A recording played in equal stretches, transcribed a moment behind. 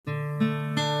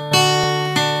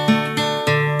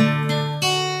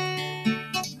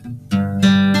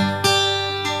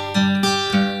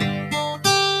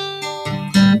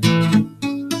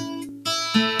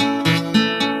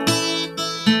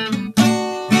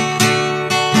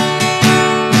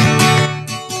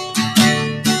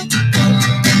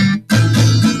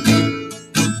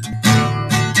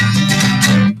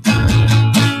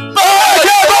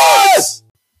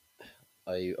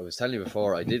telling you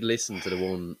before, I did listen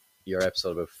to your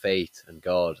episode about faith and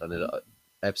God, and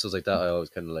episodes like that I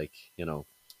always kind of like, I'm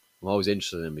always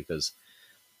interested in, because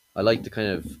I like the kind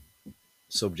of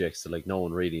subjects that like no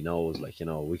one really knows. Like,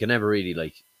 we can never really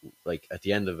like at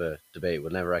the end of a debate,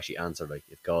 we'll never actually answer like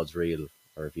if God's real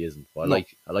or if he isn't. But No.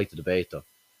 I like the debate though.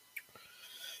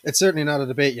 It's certainly not a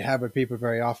debate you have with people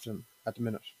very often at the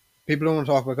minute. People don't want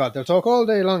to talk about God. They'll talk all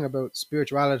day long about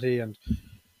spirituality, and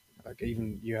like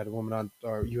even you had a woman on,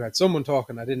 or you had someone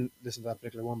talking. I didn't listen to that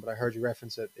particular one, but I heard you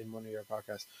reference it in one of your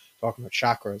podcasts, talking about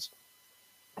chakras.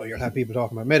 Or you'll have people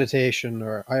talking about meditation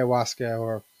or ayahuasca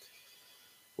or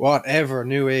whatever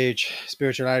new age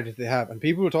spirituality they have. And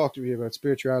people will talk to you about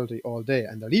spirituality all day,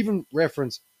 and they'll even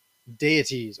reference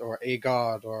deities or a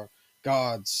god or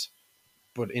gods,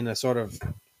 but in a sort of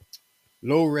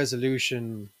low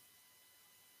resolution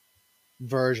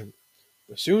version.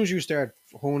 As soon as you start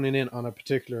honing in on a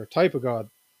particular type of God,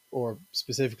 or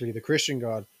specifically the Christian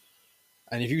God,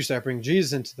 and if you start bringing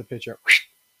Jesus into the picture,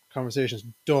 conversation's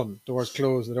done. Doors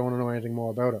closed. They don't want to know anything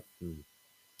more about it.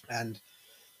 And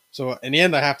so in the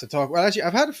end, I have to talk. Well, actually,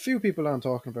 I've had a few people on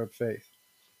talking about faith.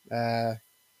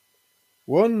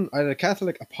 One, I had a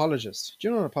Catholic apologist. Do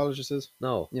you know what an apologist is?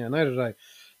 No. Yeah, neither did I.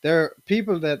 They're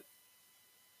people that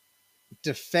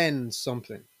defend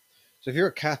something. So if you're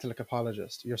a Catholic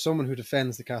apologist, you're someone who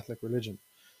defends the Catholic religion.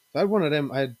 So I had one of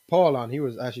them. I had Paul on. He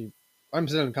was actually, I'm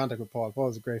still in contact with Paul.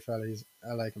 Paul's a great fella.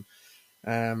 I like him.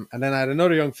 And then I had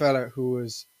another young fella who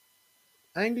was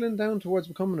angling down towards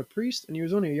becoming a priest, and he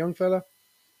was only a young fella.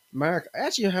 Mark, I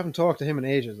actually haven't talked to him in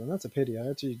ages, and that's a pity. I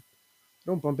actually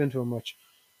don't bump into him much.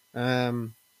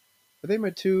 But they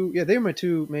were my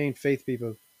two main faith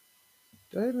people.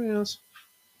 Did I have anyone else?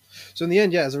 So in the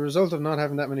end, as a result of not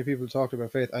having that many people talk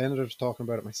about faith, I ended up talking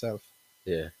about it myself.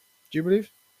 Yeah. Do you believe?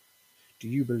 Do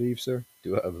you believe, sir?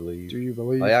 Do I believe? Do you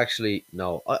believe? I actually,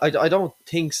 no. I don't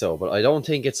think so, but I don't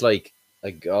think it's like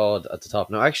a God at the top.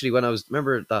 No, actually,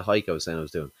 remember that hike I was saying I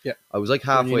was doing? Yeah. I was like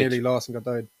When halfway. you nearly lost and got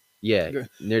died. Yeah,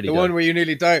 nearly The died. one where you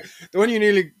nearly died. The one you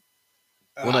nearly...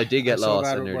 When I did get lost,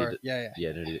 so I nearly... Yeah,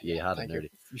 nearly, you had it nearly.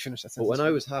 You finished that sentence. But when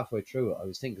I was halfway through it, I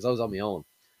was thinking, because I was on my own,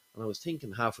 and I was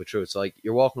thinking halfway through it, so like,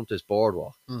 you're walking up this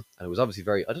boardwalk, and it was obviously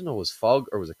I didn't know it was fog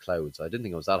or was it clouds, so I didn't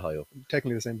think it was that high up.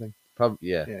 Technically the same thing. Probably,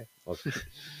 yeah. Okay.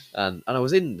 and I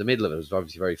was in the middle of it. It was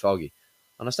obviously very foggy,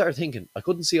 and I started thinking I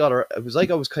couldn't see all. It was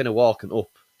like I was kind of walking up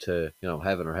to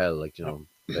heaven or hell, like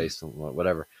based on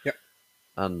whatever. Yep.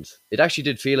 And it actually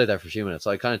did feel like that for a few minutes.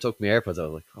 So I kind of took my AirPods out. I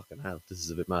was like, "Fucking hell, this is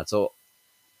a bit mad." So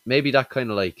maybe that kind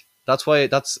of like that's why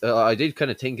I did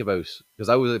kind of think about, because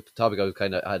that was a topic I was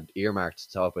kind of had earmarked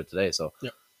to talk about today. So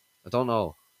I don't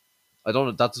know.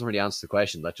 That doesn't really answer the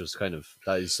question. That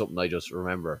is something I just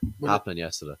remember happening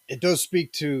yesterday. It does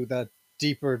speak to that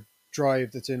deeper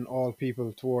drive that's in all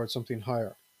people towards something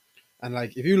higher. And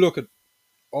like, if you look at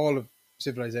all of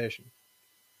civilization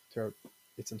throughout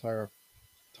its entire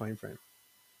time frame,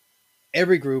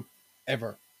 every group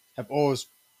ever have always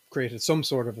created some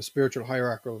sort of a spiritual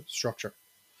hierarchical structure.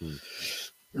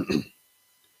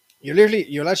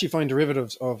 You'll actually find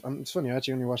derivatives of, and it's funny, I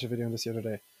actually only watched a video on this the other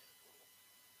day.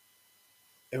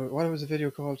 What was the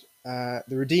video called? The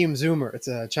Redeemed Zoomer. It's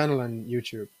a channel on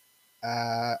YouTube.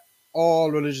 All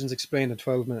religions explained in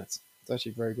 12 minutes. It's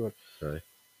actually very good. Right.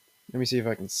 Let me see if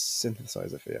I can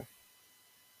synthesize it for you.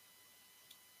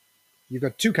 You've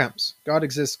got two camps. God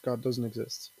exists, God doesn't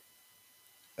exist.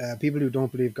 People who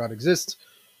don't believe God exists,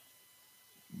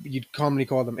 you'd commonly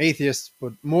call them atheists,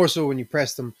 but more so when you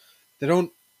press them, they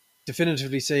don't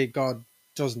definitively say God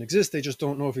doesn't exist. They just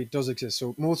don't know if he does exist.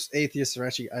 So most atheists are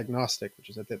actually agnostic, which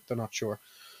is that they're not sure.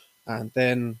 And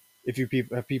then if you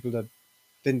have people that,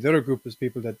 then the other group is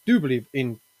people that do believe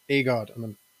in a God, and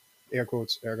then air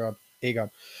quotes, air God, a God.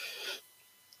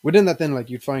 Within that, then, like,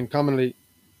 you'd find commonly,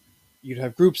 you'd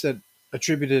have groups that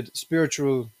attributed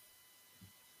spiritual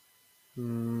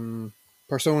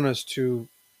personas to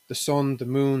the sun, the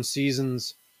moon,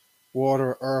 seasons,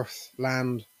 water, earth,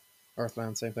 land,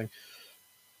 same thing.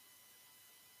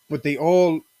 But there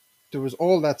was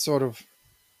all that sort of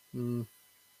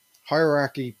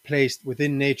hierarchy placed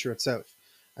within nature itself.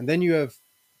 And then you have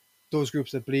those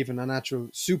groups that believe in a natural,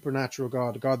 supernatural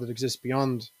God, a God that exists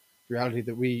beyond the reality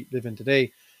that we live in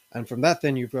today. And from that,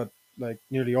 then you've got like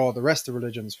nearly all the rest of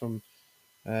religions, from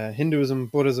Hinduism,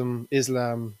 Buddhism,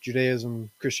 Islam,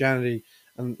 Judaism, Christianity.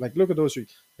 And like, look at those three,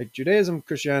 like Judaism,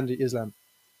 Christianity, Islam,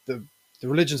 the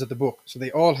religions of the book. So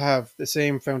they all have the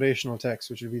same foundational text,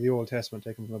 which would be the Old Testament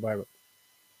taken from the Bible.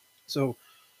 So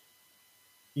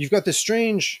you've got this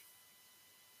strange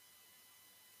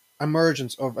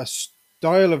emergence of a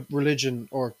style of religion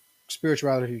or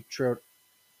spirituality throughout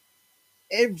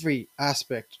every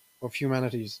aspect of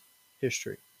humanity's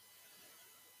history,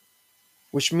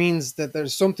 which means that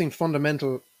there's something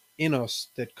fundamental in us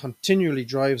that continually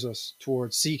drives us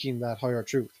towards seeking that higher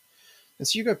truth. And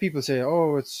so you got people say,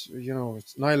 "Oh, it's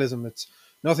it's nihilism. It's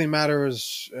nothing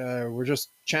matters. We're just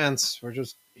chance. We're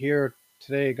just here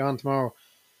today, gone tomorrow."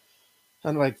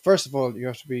 And like, first of all, you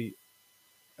have to be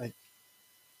like,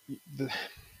 the,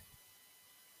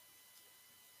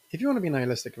 if you want to be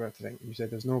nihilistic about the thing, you say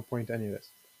there's no point to any of this.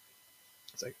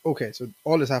 It's like, okay, so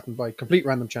all this happened by complete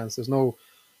random chance. There's no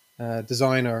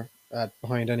designer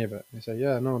behind any of it. They say,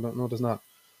 yeah, no, no, no, there's not.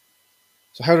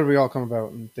 So how did we all come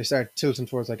about? And they start tilting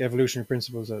towards like evolutionary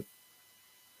principles that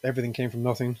everything came from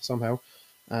nothing somehow,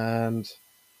 and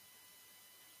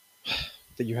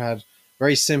that you had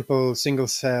very simple single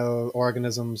cell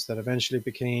organisms that eventually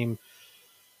became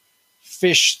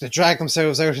fish that dragged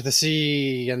themselves out of the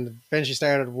sea and eventually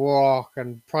started to walk,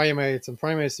 and primates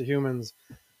to humans.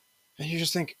 And you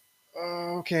just think,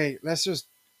 oh, okay, let's just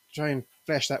try and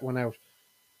flesh that one out.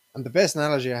 And the best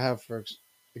analogy I have for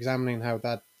examining how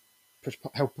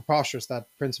preposterous that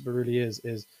principle really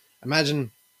is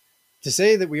imagine to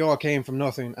say that we all came from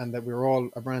nothing and that we were all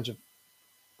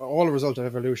a result of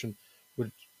evolution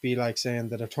would be like saying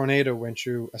that a tornado went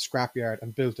through a scrapyard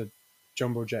and built a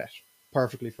jumbo jet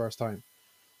perfectly first time.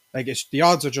 Like, the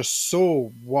odds are just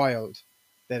so wild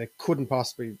that it couldn't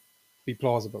possibly be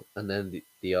plausible. And then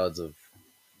the odds of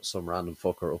some random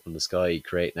fucker up in the sky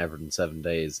creating everything in 7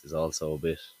 days is also a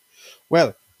bit.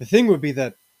 Well, the thing would be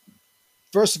that,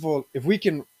 first of all, if we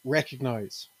can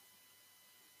recognize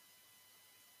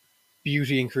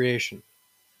beauty in creation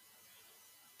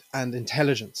and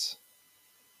intelligence,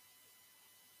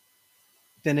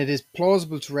 then it is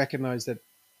plausible to recognize that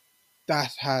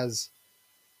has,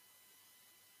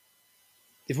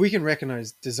 if we can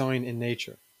recognize design in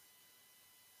nature,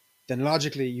 then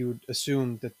logically you would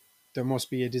assume that there must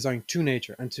be a design to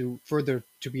nature, and to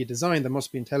be a design, there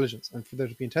must be intelligence, and for there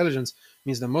to be intelligence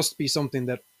means there must be something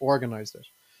that organized it.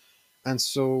 And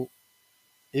so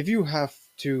if you have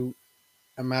to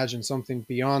imagine something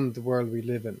beyond the world we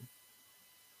live in,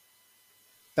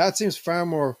 that seems far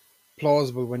more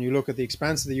plausible when you look at the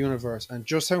expanse of the universe and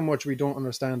just how much we don't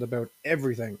understand about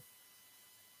everything.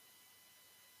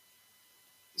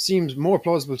 Seems more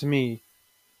plausible to me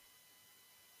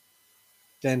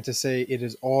than to say it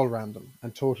is all random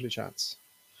and totally chance.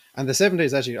 And the 7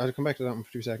 days, actually, I'll come back to that one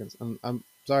for 2 seconds. And I'm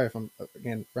sorry if I'm,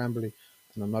 again, rambly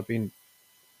and I'm not being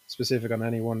specific on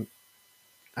any one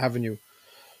avenue.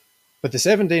 But the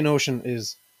 7 day notion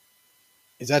is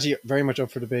actually very much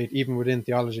up for debate, even within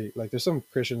theology. Like, there's some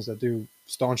Christians that do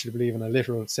staunchly believe in a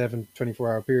literal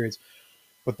 24-hour periods.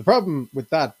 But the problem with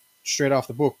that, straight off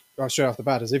the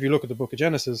bat, is if you look at the book of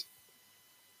Genesis,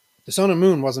 the sun and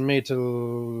moon wasn't made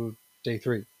till day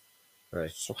 3.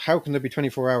 Right. So how can there be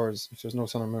 24 hours if there's no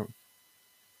sun and moon?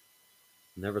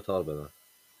 Never thought about that.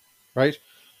 Right?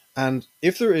 And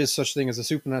if there is such thing as a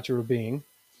supernatural being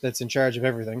that's in charge of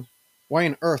everything, why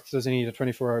on earth does he need a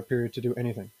 24-hour period to do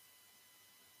anything?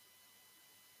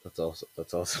 That's also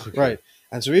okay. Right.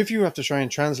 And so if you have to try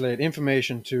and translate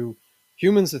information to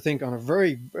humans that think on a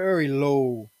very, very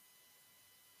low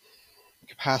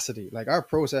capacity, like our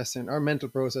mental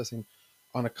processing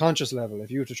on a conscious level,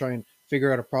 if you were to try and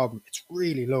figure out a problem, it's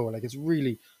really low. Like, it's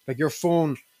really, like, your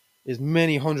phone is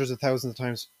many hundreds of thousands of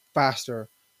times faster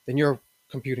than your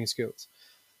computing skills.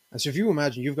 And so if you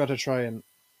imagine you've got to try and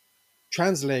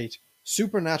translate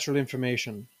supernatural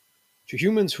information to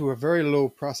humans who have very low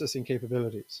processing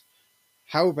capabilities,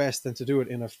 how best than to do it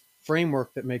in a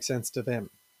framework that makes sense to them?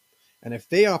 And if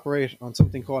they operate on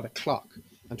something called a clock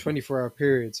and 24-hour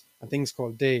periods and things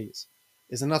called days,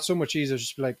 is it not so much easier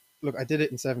just to be like, look, I did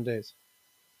it in 7 days?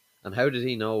 And how did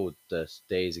he know that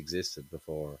days existed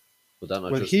before? Would that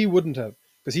not Well, just... he wouldn't have,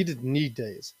 because he didn't need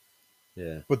days.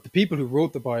 Yeah. But the people who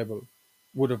wrote the Bible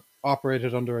would have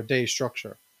operated under a day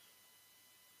structure.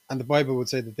 And the Bible would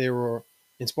say that they were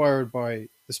inspired by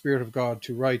the Spirit of God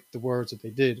to write the words that they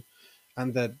did,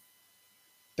 and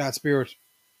that Spirit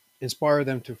inspired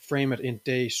them to frame it in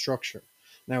day structure.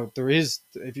 Now, there is,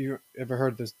 if you ever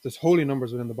heard this, there's holy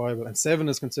numbers within the Bible, and 7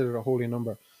 is considered a holy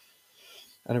number.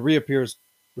 And it reappears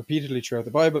repeatedly throughout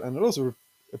the Bible, and it also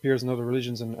appears in other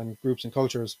religions and groups and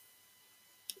cultures.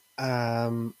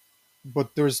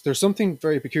 But there's something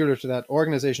very peculiar to that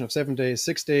organization of 7 days.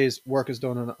 6 days work is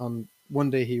done on one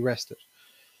day he rested.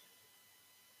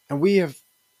 And we have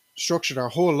structured our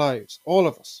whole lives, all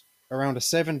of us, around a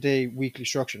 7 day weekly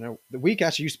structure. Now, the week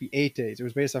actually used to be 8 days. It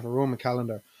was based off a Roman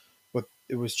calendar, but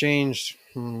it was changed,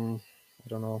 I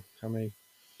don't know how many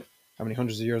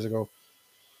hundreds of years ago.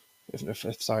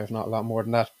 If not a lot more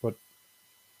than that. But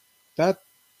that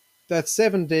that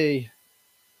 7 day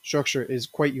structure is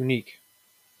quite unique,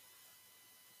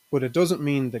 but it doesn't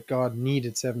mean that God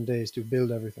needed 7 days to build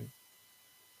everything.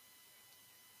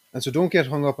 And so don't get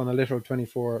hung up on a literal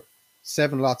 24,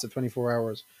 7 lots of 24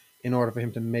 hours in order for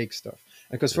him to make stuff.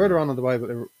 Because further on in the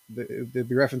Bible, there'll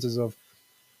be references of,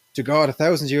 to God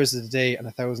 1,000 years is a day and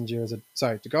 1,000 years,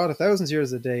 to God 1,000 years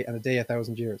is a day and a day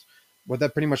 1,000 years. What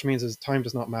that pretty much means is time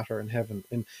does not matter in heaven.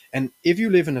 And if you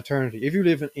live in eternity, if you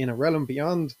live in a realm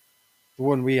beyond the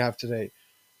one we have today,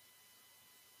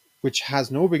 which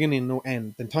has no beginning, no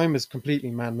end, then time is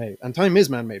completely man-made. And time is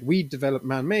man-made. We developed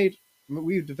man-made.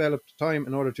 We've developed time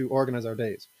in order to organize our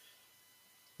days.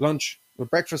 Lunch, with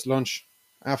breakfast, lunch,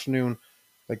 afternoon,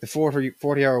 like the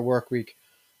 40-hour work week,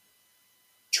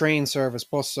 train service,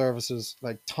 bus services,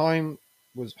 like time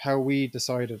was how we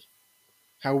decided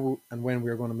how and when we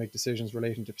were going to make decisions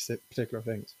relating to particular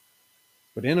things.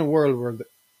 But in a world where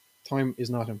time is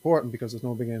not important because there's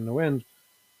no beginning, no end,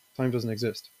 time doesn't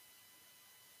exist.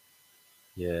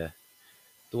 Yeah.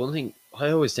 The one thing I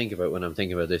always think about when I'm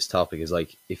thinking about this topic is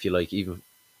like, if you like, even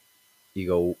you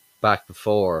go back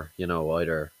before,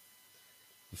 either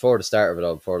before the start of it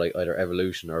all, before like either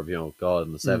evolution or God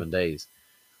in the 7 days.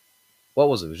 What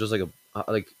was it? It was just like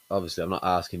like, obviously I'm not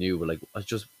asking you, but like, I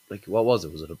just like, what was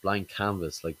it? Was it a blank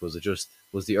canvas? Like, was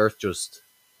the Earth just?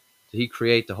 Did he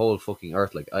create the whole fucking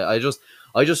Earth? Like, I just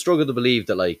struggle to believe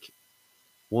that like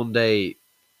one day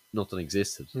nothing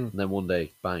existed, and then one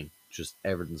day bang, just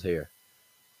everything's here.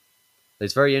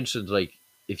 It's very interesting, like,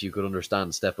 if you could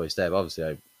understand step by step.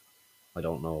 Obviously, I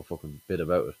don't know a fucking bit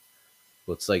about it,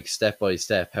 but it's like step by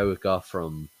step how it got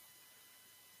from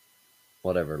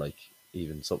whatever, like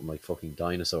even something like fucking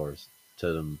dinosaurs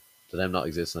to them not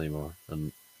existing anymore,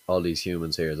 and all these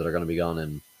humans here that are going to be gone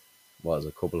in what is it,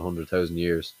 a couple 100,000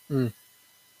 years.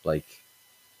 Like,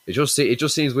 it just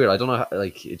seems weird. I don't know how,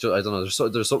 like I don't know.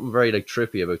 There's something very like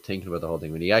trippy about thinking about the whole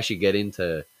thing when you actually get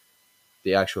into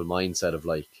the actual mindset of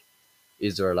like,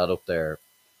 is there a lot up there,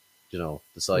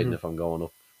 deciding if I'm going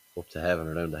up to heaven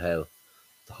or down to hell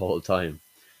the whole time?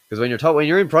 Because when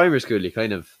you're in primary school, you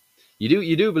kind of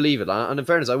you do believe it. And in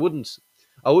fairness, I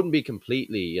wouldn't be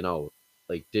completely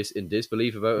like in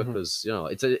disbelief about it, because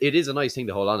it is a nice thing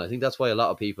to hold on to. I think that's why a lot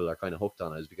of people are kind of hooked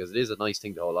on it, is because it is a nice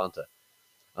thing to hold on to.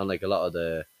 And like a lot of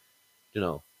the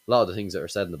things that are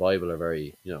said in the Bible are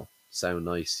very sound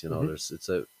nice. It's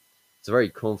a very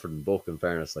comforting book, in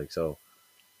fairness. Like, so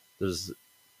there's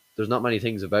not many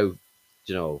things you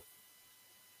know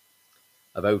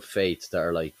about faith that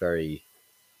are like very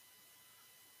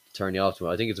turn you off to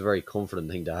it. I think it's a very comforting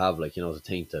thing to have, like, to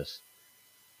think that,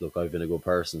 look, I've been a good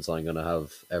person, so I'm going to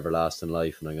have everlasting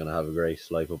life, and I'm going to have a great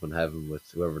life up in heaven with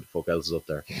whoever the fuck else is up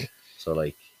there. So,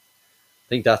 like, I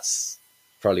think that's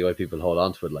probably why people hold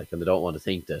on to it, like, and they don't want to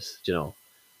think that,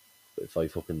 if I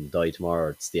fucking die tomorrow,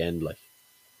 it's the end. Like,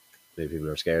 maybe people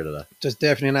are scared of that. There's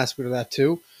definitely an aspect of that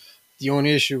too. The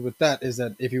only issue with that is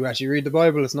that if you actually read the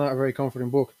Bible, it's not a very comforting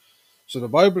book. So the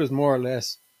Bible is more or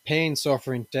less pain,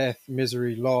 suffering, death,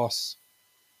 misery, loss,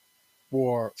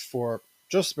 war for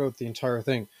just about the entire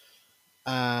thing.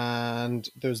 And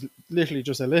there's literally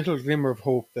just a little glimmer of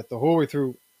hope that the whole way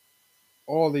through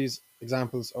all these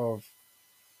examples of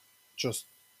just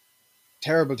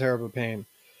terrible, terrible pain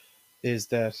is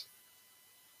that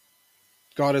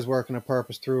God is working a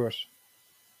purpose through it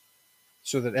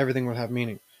so that everything will have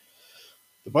meaning.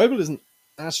 The Bible isn't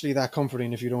actually that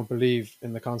comforting if you don't believe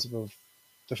in the concept of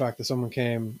the fact that someone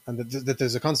came, and that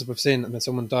there's a concept of sin, and that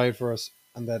someone died for us,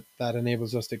 and that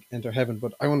enables us to enter heaven.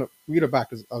 But I want to read it back,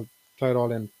 because I'll tie it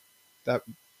all in. That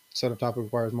sort of topic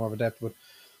requires more of a depth. But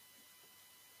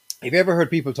have you ever heard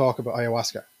people talk about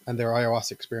ayahuasca and their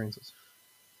ayahuasca experiences?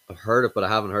 I've heard it, but I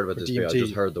haven't heard about this beer. I DMT.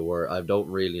 just heard the word. I don't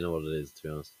really know what it is, to be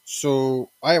honest. So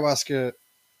ayahuasca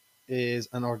is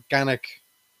an organic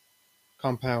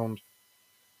compound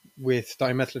with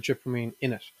dimethyltryptamine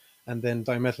in it. And then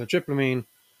dimethyltryptamine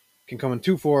can come in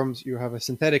two forms. You have a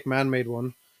synthetic man-made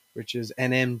one, which is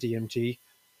NMDMT,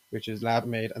 which is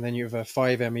lab-made. And then you have a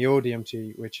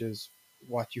 5-MeO-DMT, which is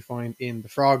what you find in the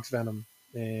frog's venom,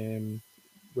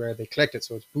 where they collect it.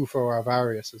 So it's Bufo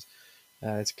avarius.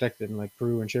 It's collected in like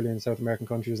Peru and Chile and South American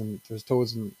countries. And there's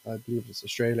toads in, I believe it's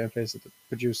Australia, and places that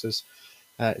produce this.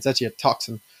 It's actually a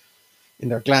toxin in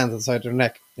their glands inside their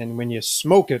neck. And when you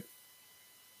smoke it,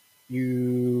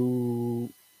 you,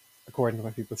 according to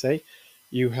what people say,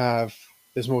 you have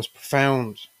this most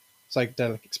profound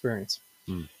psychedelic experience.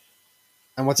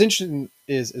 And what's interesting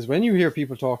is when you hear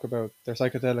people talk about their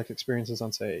psychedelic experiences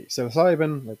on, say,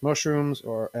 psilocybin, like mushrooms,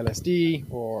 or LSD,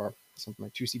 or something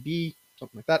like 2CB,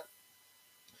 something like that,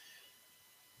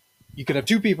 you could have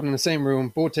two people in the same room,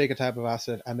 both take a type of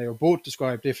acid, and they will both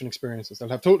describe different experiences. They'll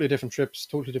have totally different trips,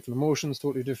 totally different emotions,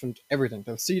 totally different everything.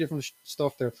 They'll see different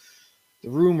stuff. The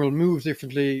room will move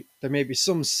differently. There may be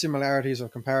some similarities or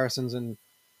comparisons in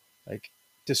like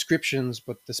descriptions,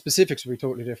 but the specifics will be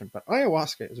totally different. But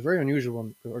ayahuasca is a very unusual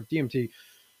one, or DMT,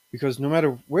 because no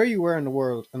matter where you were in the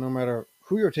world, and no matter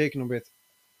who you're taking it with,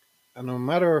 and no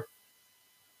matter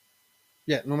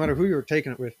who you're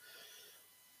taking it with,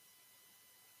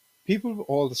 people will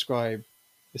all describe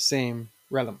the same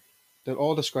realm. They'll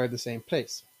all describe the same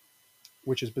place,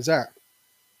 which is bizarre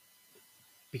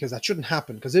because that shouldn't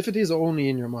happen. Because if it is only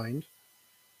in your mind,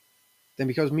 then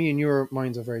because me and your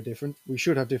minds are very different, we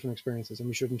should have different experiences and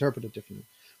we should interpret it differently.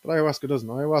 But ayahuasca doesn't.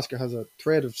 Ayahuasca has a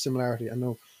thread of similarity, and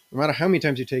no matter how many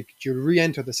times you take it, you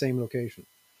re-enter the same location.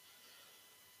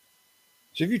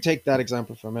 So if you take that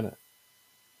example for a minute,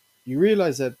 you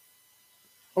realize that,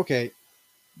 okay,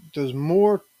 there's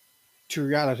more to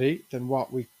reality than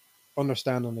what we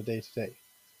understand on the day to day.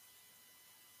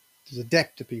 There's a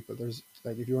depth to people. There's,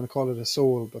 like, if you want to call it a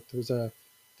soul, but there's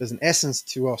an essence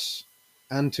to us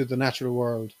and to the natural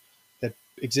world that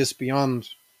exists beyond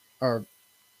our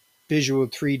visual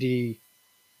 3D,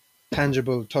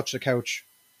 tangible, touch the couch,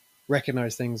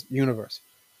 recognize things universe.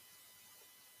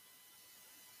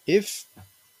 If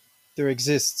there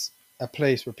exists a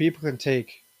place where people can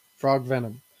take frog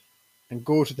venom and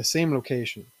go to the same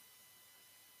location,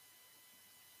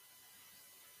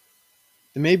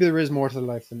 then maybe there is more to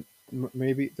life than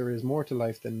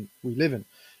we live in.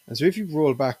 And so if you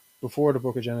roll back before the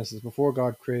book of Genesis, before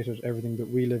God created everything that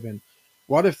we live in,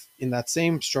 what if in that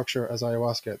same structure as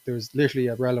ayahuasca, there's literally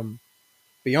a realm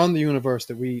beyond the universe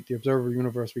that the observer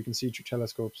universe, we can see through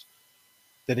telescopes,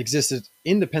 that existed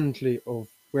independently of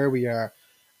where we are,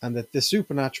 and that this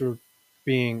supernatural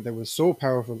being that was so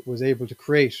powerful was able to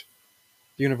create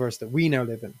the universe that we now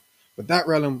live in. But that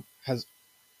realm has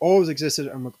always existed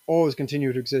and will always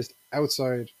continue to exist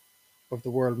outside of the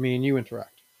world me and you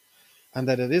interact. And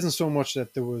that it isn't so much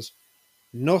that there was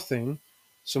nothing,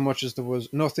 so much as there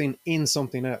was nothing in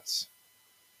something else.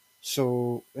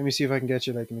 So let me see if I can get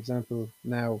you like an example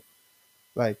now.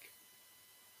 Like,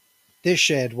 this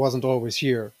shed wasn't always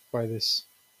here by this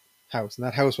house, and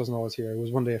that house wasn't always here. It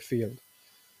was one day a field.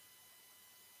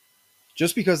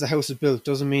 Just because the house is built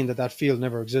doesn't mean that that field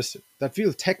never existed. That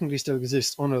field technically still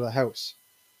exists under the house.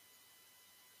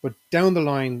 But down the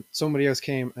line, somebody else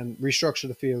came and restructured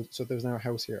the field, so there's now a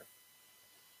house here.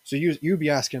 So you'd be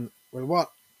asking, well,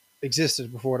 what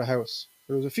existed before the house?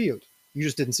 There was a field. You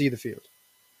just didn't see the field.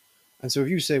 And so if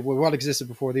you say, well, what existed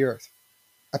before the earth?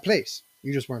 A place.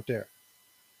 You just weren't there.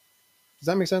 Does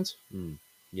that make sense?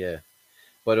 Yeah.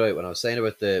 By the way, when I was saying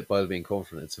about the Bible being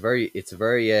comforting, it's a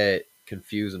very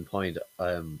confusing point.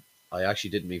 I actually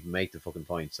didn't even make the fucking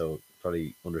point, so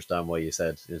probably understand why you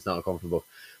said it's not a comforting book.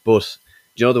 But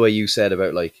do you know the way you said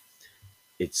about like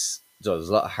there's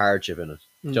a lot of hardship in it.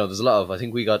 You know, there's a lot of, I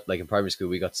think we got, like in primary school,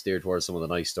 we got steered towards some of the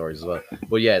nice stories as well.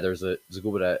 But yeah, there's a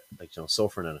good bit of, like, you know,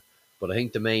 suffering in it. But I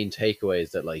think the main takeaway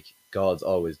is that, like, God's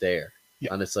always there.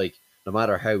 Yeah. And it's like, no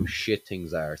matter how shit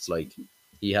things are, it's like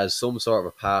he has some sort of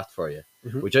a path for you,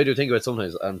 which I do think about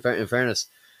sometimes. And in fairness,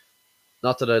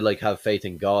 not that I like have faith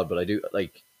in God, but I do,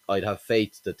 like, I'd have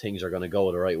faith that things are going to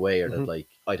go the right way, or that, like,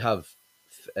 I'd have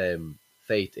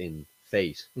faith in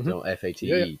fate, you know, FATE.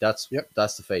 Yeah. That's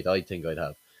the faith I think I'd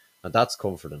have. And that's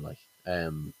comforting, like.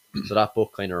 So that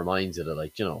book kind of reminds you that,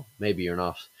 like, you know, maybe you're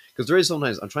not, because there is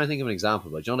sometimes, I'm trying to think of an example,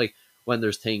 but you know, like when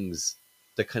there's things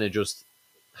that kind of just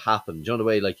happen, you know, the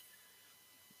way, like,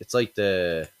 it's like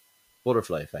the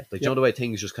butterfly effect, like, you know, the way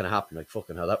things just kind of happen, like,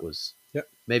 fucking hell, that was,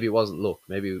 maybe it wasn't luck,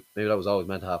 maybe that was always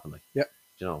meant to happen, like,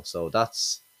 you know. So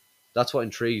that's what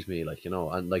intrigues me, like, you know.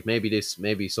 And like, maybe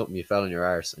something you fell on your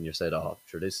arse and you said, oh,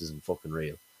 sure, this isn't fucking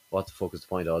real, what the fuck is the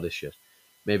point of all this shit?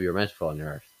 Maybe you're meant to fall on your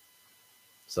arse.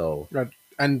 So, right.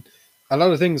 And a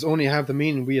lot of things only have the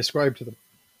meaning we ascribe to them.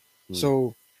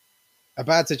 So a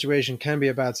bad situation can be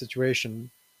a bad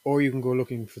situation, or you can go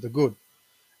looking for the good.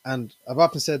 And I've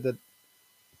often said that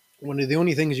one of the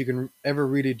only things you can ever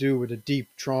really do with a deep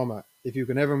trauma, if you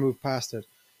can ever move past it,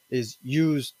 is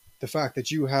use the fact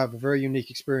that you have a very unique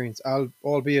experience,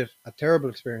 albeit a terrible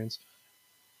experience,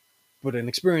 but an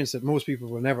experience that most people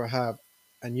will never have,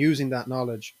 and using that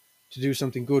knowledge to do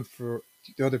something good for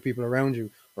the other people around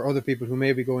you, or other people who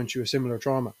may be going through a similar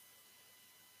trauma.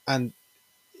 And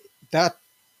that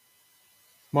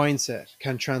mindset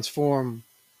can transform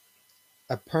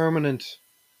a permanent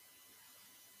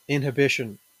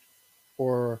inhibition,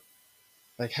 or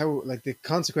like the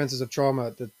consequences of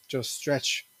trauma that just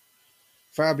stretch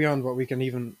far beyond what we can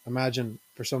even imagine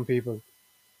for some people.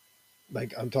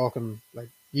 Like, I'm talking like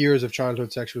years of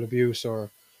childhood sexual abuse, or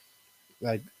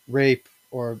like rape,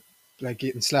 or like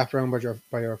getting slapped around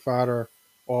by your father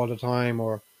all the time,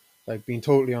 or like being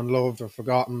totally unloved or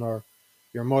forgotten, or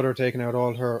your mother taking out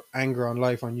all her anger on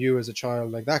life on you as a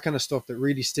child, like that kind of stuff that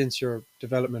really stints your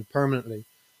development permanently.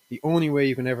 The only way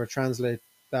you can ever translate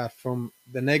that from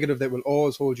the negative that will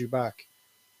always hold you back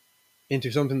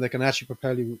into something that can actually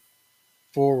propel you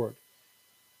forward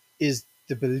is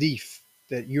the belief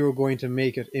that you're going to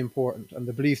make it important, and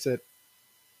the belief that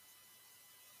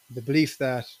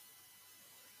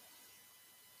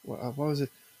what was it?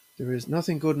 There is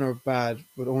nothing good nor bad,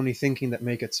 but only thinking that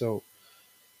make it so.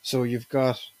 So you've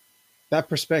got that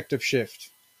perspective shift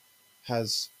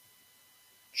has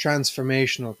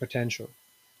transformational potential,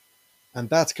 and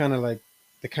that's kind of like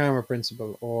the karma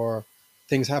principle, or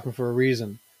things happen for a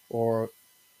reason, or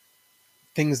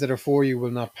things that are for you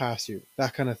will not pass you.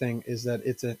 That kind of thing is that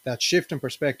that shift in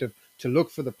perspective to look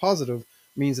for the positive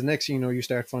means the next thing you know, you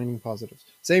start finding positives.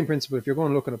 Same principle if you're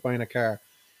going looking at buying a car.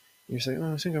 You say,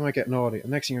 oh, I think I might get an Audi. And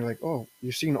next thing you're like, oh,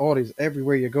 you're seeing Audis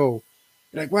everywhere you go.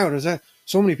 You're like, wow, there's that.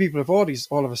 So many people have Audis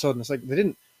all of a sudden. It's like they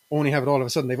didn't only have it all of a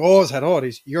sudden. They've always had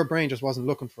Audis. Your brain just wasn't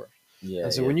looking for it. Yeah,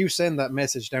 And so yeah, when you send that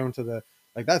message down to the,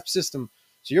 like that system,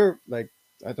 so you're like,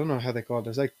 I don't know how they call it.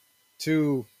 There's like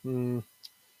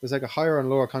there's like a higher and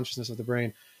lower consciousness of the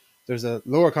brain. There's a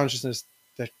lower consciousness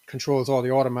that controls all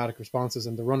the automatic responses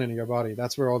and the running of your body.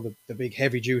 That's where all the big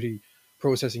heavy duty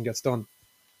processing gets done.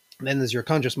 And then there's your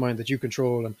conscious mind that you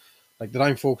control, and like that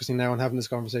I'm focusing now on having this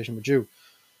conversation with you.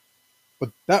 But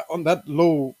that on that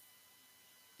low,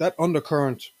 that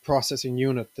undercurrent processing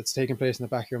unit that's taking place in the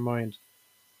back of your mind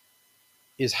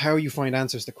is how you find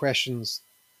answers to questions.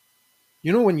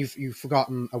 You know when you've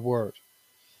forgotten a word,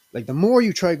 like the more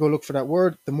you try to go look for that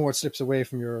word, the more it slips away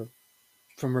from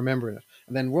remembering it.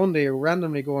 And then one day you're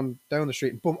randomly going down the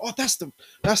street and boom, oh that's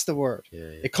the word. yeah,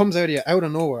 yeah. It comes out of you out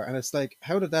of nowhere, and it's like,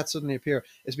 how did that suddenly appear?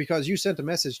 It's because you sent a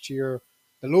message to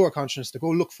the lower consciousness to go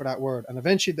look for that word, and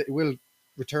eventually that will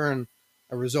return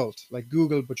a result like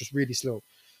Google, but just really slow.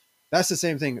 That's the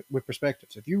same thing with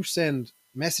perspectives. If you send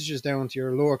messages down to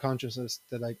your lower consciousness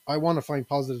that like, I want to find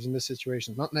positives in this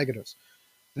situation, not negatives.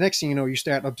 The next thing you know, you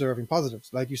start observing positives,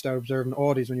 like you start observing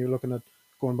Audis when you're looking at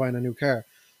going buying a new car.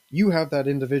 You have that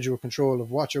individual control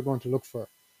of what you're going to look for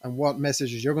and what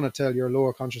messages you're going to tell your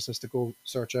lower consciousness to go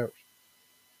search out.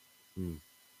 Hmm.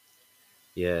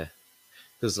 Yeah,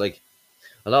 because like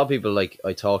a lot of people like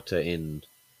I talk to in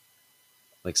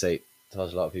like say talk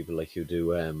to a lot of people like who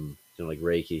do like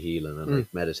Reiki healing and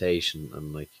like meditation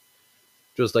and like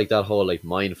just like that whole like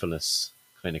mindfulness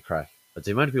kind of crack. But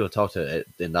the amount of people I talk to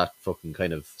in that fucking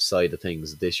kind of side of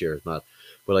things this year is mad.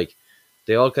 But like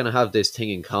they all kind of have this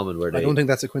thing in common where I they don't think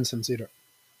that's a coincidence either.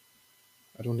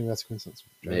 I don't think that's a coincidence.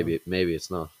 maybe it's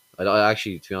not. I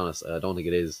actually, to be honest, I don't think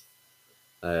it is.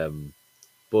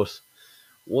 But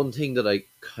one thing that I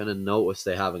kind of noticed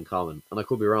they have in common, and I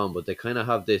could be wrong, but they kind of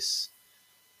have this.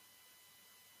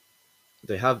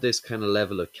 They have this kind of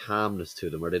level of calmness to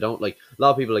them, where they don't like a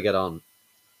lot of people that get on.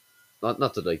 Not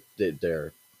that like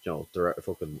they're they're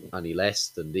fucking any less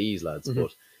than these lads,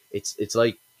 but it's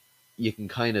like you can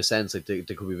kind of sense like they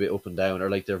could be a bit up and down, or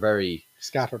like they're very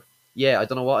Scattered. yeah. I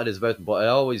don't know what it is about them, but I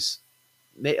always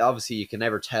obviously you can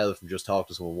never tell from just talking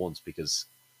to someone once because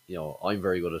I'm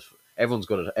very good at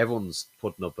everyone's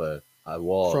putting up a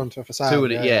wall Front of facade. to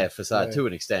an Yeah. facade to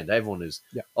an extent. Everyone is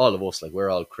Yeah. all of us like we're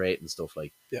all creating stuff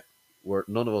like Yeah. we're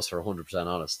none of us are 100%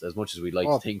 honest as much as we like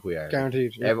Oh, to think we are.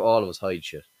 Guaranteed. Yeah. All of us hide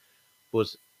shit,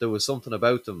 but there was something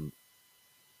about them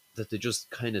that they just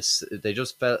kind of they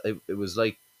just felt it was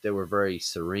like they were very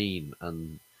serene,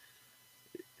 and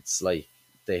it's like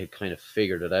they had kind of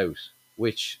figured it out,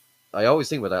 which I always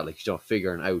think about that, like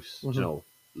figuring out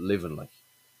living, like,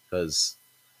 because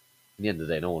in the end of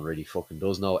the day no one really fucking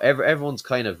does know. Everyone's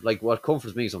kind of like, what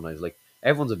comforts me sometimes, like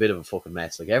everyone's a bit of a fucking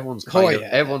mess, like everyone's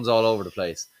everyone's all over the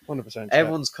place. 100%.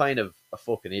 Everyone's kind of a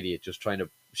fucking idiot, just trying to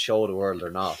show the world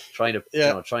they're not, trying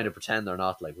to trying to pretend they're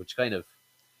not, like, which kind of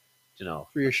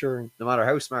reassuring. no matter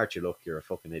how smart you look, you're a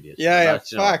fucking idiot. Yeah,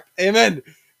 fact. Amen.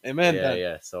 Amen.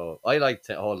 Yeah. So I like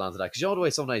to hold on to that, because the way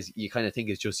sometimes you kind of think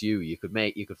it's just you. You could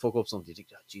fuck up something. You think,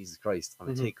 oh, Jesus Christ, I'm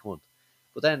a take cunt.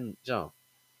 But then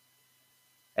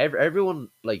everyone,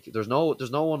 like, there's no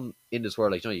one in this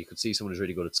world, like, you could see someone who's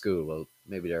really good at school. Well,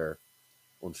 maybe they're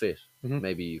unfit.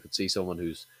 Maybe you could see someone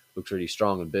who's looks really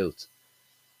strong and built.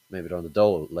 Maybe they're on the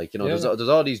dole. Like, there's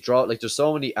all these there's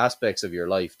so many aspects of your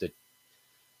life that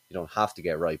you don't have to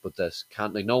get right, but that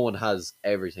can't, like, no one has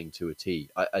everything to a T.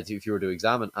 If you were to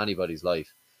examine anybody's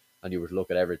life and you were to look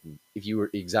at everything, if you were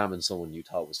to examine someone you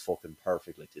thought was fucking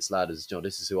perfect, like, this lad is,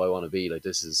 this is who I want to be, like,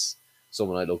 this is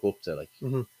someone I look up to. Like,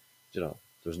 Hmm. you know,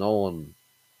 there's no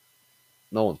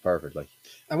one's perfect. Like,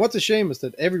 And what's a shame is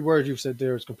that every word you've said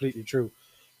there is completely true,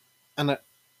 and that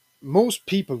most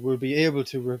people will be able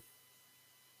to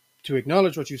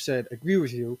acknowledge what you said, agree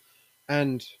with you,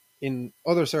 and in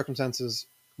other circumstances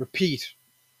repeat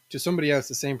to somebody else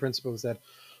the same principles that,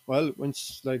 well, when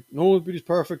like nobody's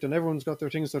perfect and everyone's got their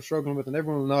things they're struggling with, and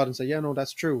everyone will nod and say, yeah, no,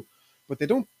 that's true, but they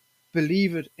don't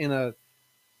believe it in a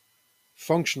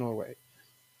functional way,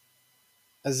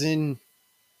 as in,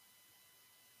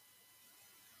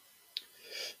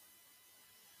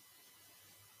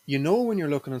 when you're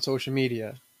looking on social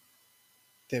media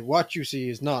that what you see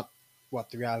is not what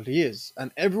the reality is,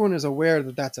 and everyone is aware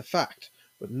that that's a fact,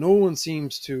 but no one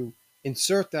seems to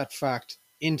insert that fact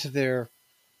into their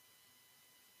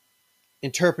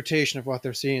interpretation of what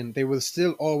they're seeing. They will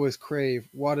still always crave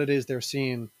what it is they're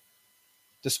seeing,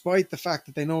 despite the fact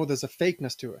that they know there's a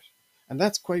fakeness to it. And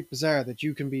that's quite bizarre that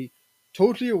you can be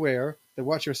totally aware that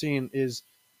what you're seeing is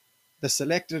the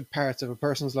selected parts of a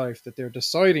person's life that they're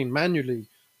deciding manually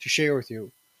to share with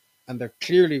you, and they're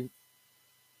clearly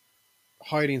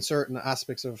hiding certain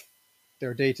aspects of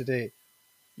their day to day.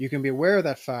 You can be aware of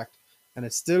that fact, and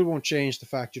it still won't change the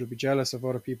fact you'll be jealous of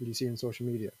other people you see on social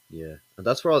media. yeah, and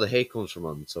that's where all the hate comes from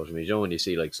on social media. You know, when you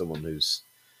see like someone who's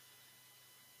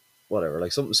whatever,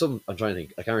 like some I'm trying to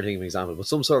think, I can't really think of an example, but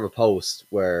some sort of a post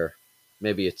where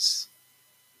maybe it's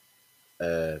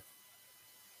uh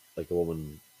like a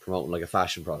woman promoting like a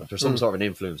fashion product or some Mm. sort of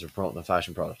an influencer promoting a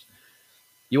fashion product.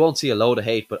 You won't see a load of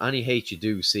hate, but any hate you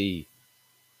do see,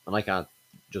 and I can't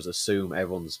just assume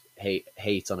everyone's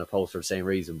hates on a post for the same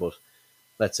reason, but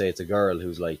let's say it's a girl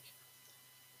who's like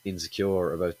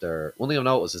insecure about their. One thing I've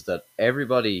noticed is that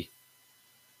everybody,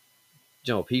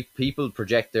 people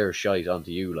project their shite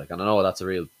onto you. Like, and I know that's a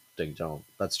real thing,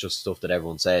 that's just stuff that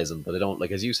everyone says, and but they don't,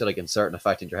 like, as you said, like insert a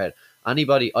fact into your head.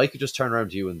 Anybody, I could just turn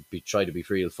around to you and try to be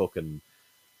real fucking,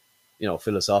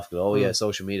 philosophical. Oh yeah, Mm.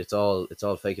 social media, it's all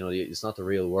fake. It's not the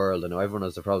real world. I know everyone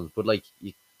has their problems, but like,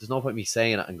 there's no point me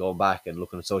saying it and going back and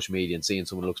looking at social media and seeing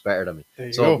someone who looks better than me. There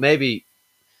you So go. maybe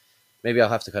I'll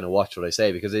have to kind of watch what I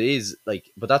say, because it is like,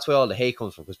 but that's where all the hate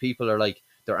comes from, because people are like,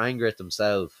 they're angry at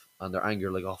themselves, and they're angry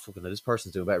like, oh fucking this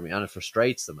person's doing better than me, and it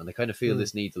frustrates them, and they kind of feel Mm.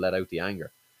 this need to let out the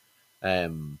anger.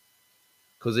 Um,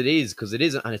 because it is,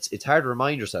 and it's hard to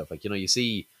remind yourself. Like, you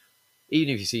see,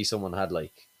 even if you see someone had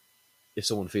like, if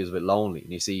someone feels a bit lonely,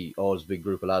 and you see, oh, this big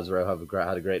group of lads are out,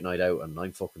 had a great night out, and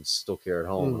I'm fucking stuck here at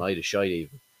home, and Mm. I had a shite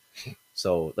even.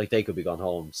 So like, they could be gone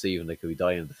home, Stephen. They could be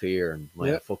dying of the fear and might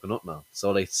Yeah. have fucking up now. So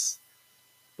like,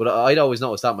 but I'd always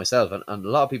noticed that myself, and a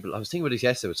lot of people. I was thinking about this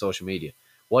yesterday with social media.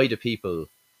 Why do people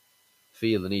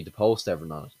feel the need to post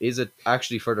everything on it? Is it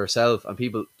actually for themselves? And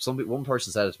one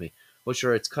person said it to me. Well,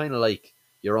 sure, it's kind of like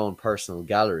your own personal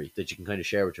gallery that you can kind of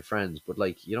share with your friends, but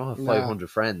like, you don't have Nah, 500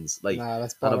 friends. Like, nah,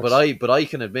 that's and bollocks. but I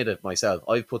can admit it myself.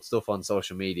 I've put stuff on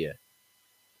social media.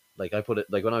 Like, I put it,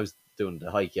 like when I was doing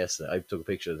the hike yesterday, I took a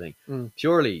picture of the thing Mm.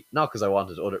 purely not because I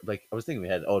wanted like, I was thinking in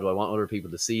my head, oh, do I want other people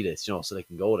to see this, so they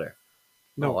can go there?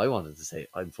 No, No, I wanted to say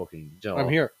I'm fucking, I'm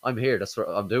here. I'm here. That's what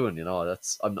I'm doing.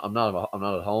 That's I'm not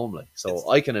at home. Like, It's so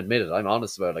I can admit it. I'm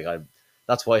honest about it. Like,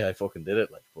 that's why I fucking did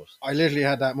it. Like, but I literally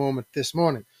had that moment this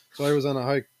morning. So I was on a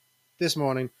hike this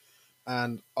morning,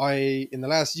 and in the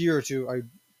last year or two, I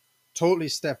totally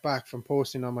stepped back from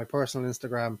posting on my personal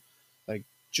Instagram, like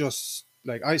just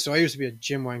like I used to be a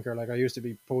gym wanker. Like I used to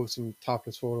be posting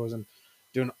topless photos and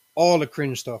doing all the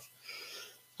cringe stuff.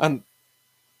 And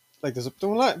like I'm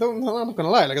not gonna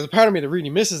lie, like there's a part of me that really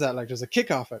misses that. Like there's a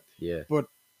kick off it, yeah, but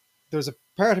there's a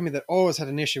part of me that always had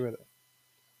an issue with it.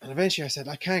 And eventually I said,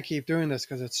 I can't keep doing this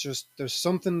because it's just, there's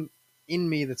something in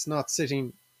me that's not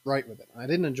sitting right with it. And I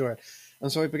didn't enjoy it.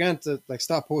 And so I began to like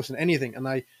stop posting anything.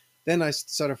 And then I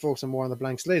started focusing more on the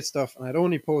blank slate stuff. And I'd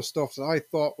only post stuff that I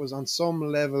thought was on some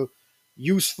level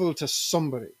useful to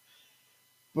somebody.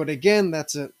 But again,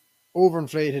 that's an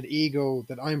overinflated ego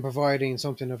that I'm providing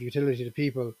something of utility to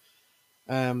people.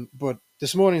 But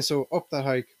this morning, so up that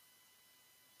hike,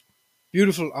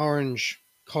 beautiful orange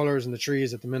colors in the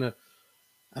trees at the minute.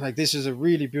 And like, this is a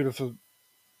really beautiful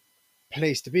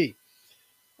place to be.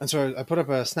 And so I put up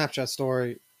a Snapchat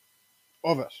story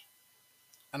of it.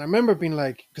 And I remember being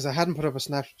like, because I hadn't put up a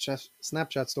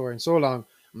Snapchat story in so long,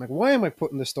 I'm like, why am I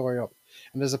putting this story up?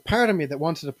 And there's a part of me that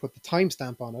wanted to put the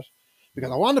timestamp on it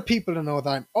because I wanted people to know that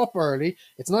I'm up early.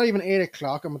 It's not even 8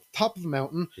 o'clock. I'm at the top of a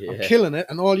mountain. I'm yeah, killing it.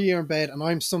 And all year in bed, and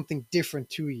I'm something different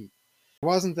to you. It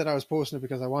wasn't that I was posting it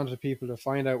because I wanted people to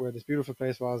find out where this beautiful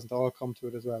place was and to all come to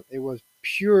it as well. It was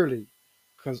purely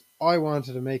because I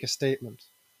wanted to make a statement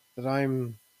that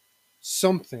I'm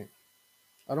something.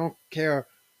 I don't care.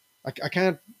 I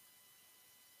can't.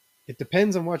 it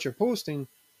depends on what you're posting,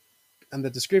 and the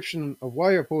description of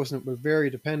why you're posting it will vary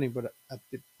depending. But at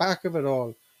the back of it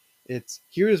all, it's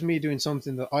here's me doing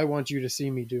something that I want you to see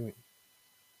me doing,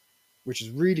 which is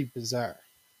really bizarre.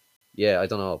 Yeah, I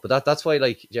don't know, but that's why,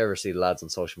 like, do you ever see the lads on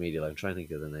social media? Like, I'm trying to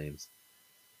think of the names.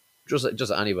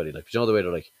 Just anybody, like, you know the way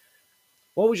they're like,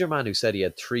 what was your man who said he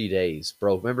had 3 days,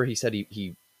 bro? Remember he said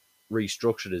he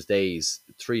restructured his days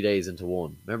 3 days into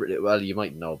one. Remember? Well, you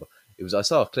might know, but it was I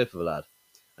saw a clip of a lad,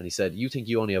 and he said, "You think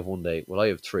you only have one day? Well, I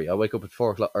have three. I wake up at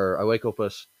 4 o'clock, or I wake up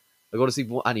at I go to sleep."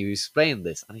 And he explained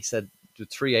this, and he said, "The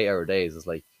 3 8 hour days is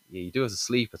like, yeah, you do have to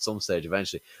sleep at some stage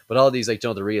eventually." But all these, like, you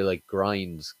know, the real, like,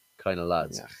 grind kind of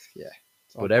lads. Yeah, yeah.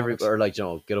 It's all But every, bollocks. or, like, you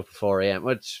know, get up at 4 a.m.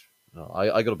 Which, no,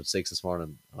 I got up at 6 this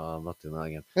morning. I'm not doing that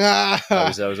again.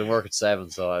 I was in work at 7,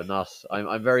 so I'm not.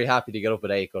 I'm very happy to get up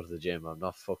at 8, go to the gym. I'm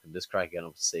not fucking this crack getting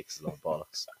up at 6 is all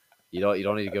bollocks. You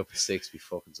don't need to get up at 6 to be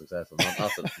fucking successful.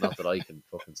 Not that I can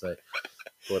fucking say.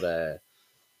 But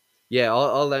yeah,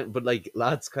 all that. But, like,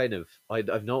 lads, kind of,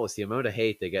 I've noticed the amount of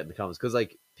hate they get in the comments, because,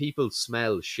 like, people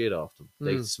smell shit off them.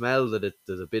 They smell that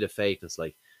there's a bit of fakeness,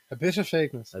 like A bit of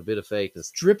fakeness. a bit of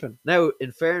fakeness. Dripping. Now,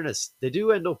 in fairness, they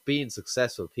do end up being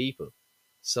successful people,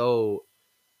 so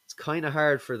it's kind of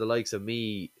hard for the likes of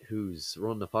me, who's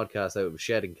run the podcast out of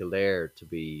Shed in Kildare, to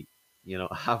be, you know,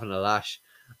 having a lash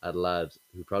at a lad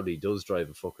who probably does drive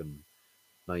a fucking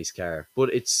nice car.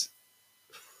 But it's,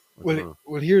 I don't know.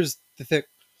 Well, here's the thing.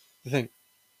 The thing.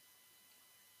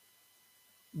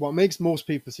 What makes most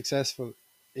people successful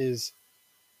is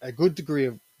a good degree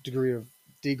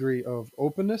of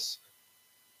openness,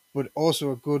 but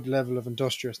also a good level of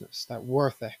industriousness, that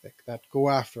worth ethic, that go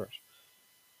after it.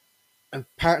 And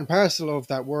part and parcel of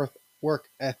that work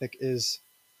ethic is,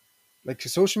 like,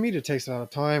 social media takes a lot of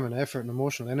time and effort and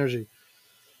emotional energy.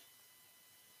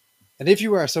 And if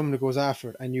you are someone who goes after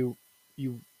it and you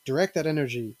direct that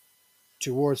energy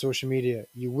towards social media,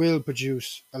 you will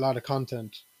produce a lot of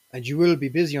content and you will be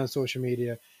busy on social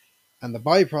media. And the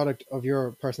byproduct of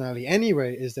your personality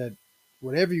anyway is that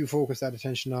whatever you focus that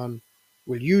attention on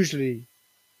will usually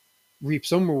reap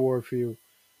some reward for you.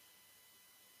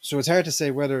 So it's hard to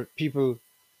say whether people.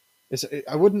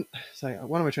 I wouldn't say.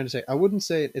 What am I trying to say? I wouldn't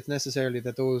say it's necessarily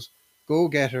that those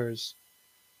go-getters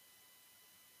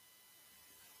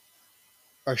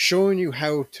are showing you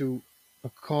how to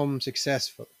become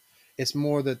successful. It's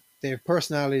more that they have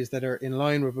personalities that are in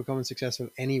line with becoming successful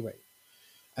anyway,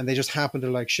 and they just happen to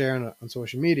like sharing it on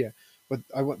social media. But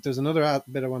there's another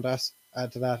bit I want to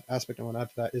add to that aspect. I want to add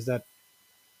to that is that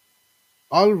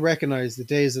I'll recognize the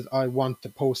days that I want to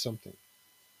post something,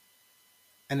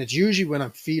 and it's usually when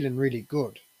I'm feeling really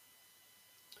good,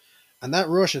 and that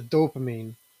rush of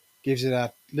dopamine gives you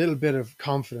that little bit of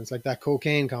confidence, like that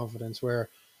cocaine confidence, where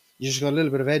you just got a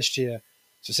little bit of edge to you.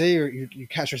 So say you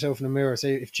catch yourself in the mirror.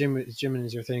 Say if gymming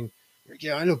is your thing, you're like,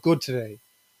 yeah, I look good today.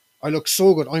 I look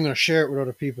so good. I'm going to share it with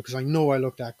other people because I know I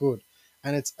look that good.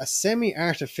 And it's a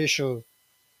semi-artificial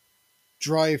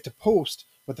drive to post,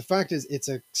 but the fact is, it's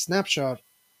a snapshot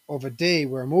of a day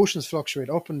where emotions fluctuate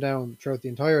up and down throughout the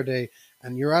entire day,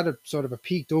 and you're at a sort of a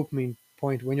peak dopamine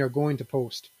point when you're going to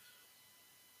post.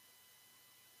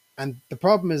 And the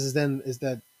problem is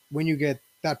that when you get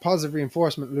that positive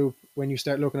reinforcement loop, when you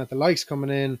start looking at the likes coming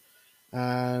in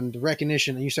and the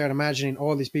recognition, and you start imagining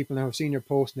all these people now have seen your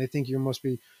post and they think you must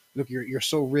be, look, you're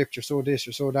so ripped, you're so this,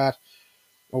 you're so that,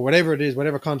 or whatever it is,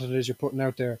 whatever content it is you're putting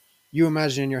out there, you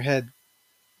imagine in your head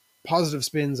positive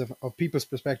spins of people's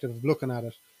perspective of looking at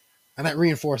it, and that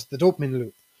reinforces the dopamine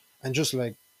loop. And just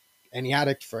like any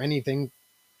addict for anything,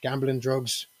 gambling,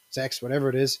 drugs, sex, whatever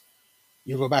it is,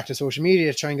 you go back to social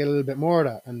media to try and get a little bit more of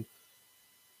that. And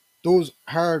those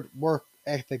hard work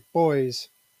ethic boys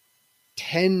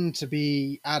tend to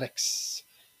be addicts,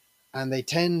 and they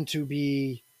tend to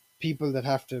be people that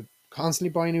have to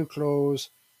constantly buy new clothes,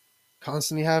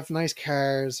 constantly have nice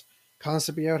cars,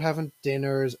 constantly be out having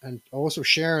dinners, and also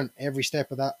sharing every step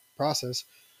of that process.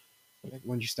 Like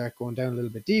when you start going down a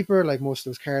little bit deeper, like most of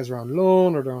those cars are on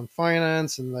loan or they're on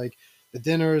finance, and like the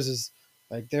dinners is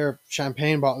like their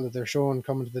champagne bottle that they're showing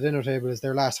coming to the dinner table is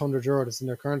their last €100 that's in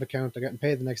their current account. They're getting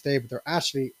paid the next day, but they're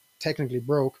actually technically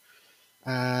broke.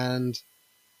 And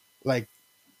like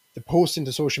the posting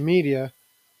to social media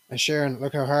and sharing,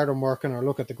 look how hard I'm working or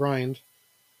look at the grind,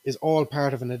 is all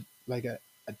part of a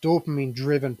dopamine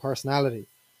driven personality.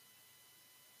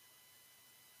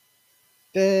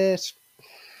 That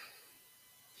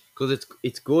Because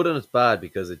it's good and it's bad,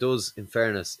 because it does, in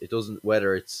fairness, it doesn't,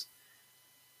 whether it's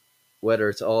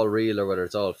all real or whether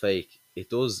it's all fake, it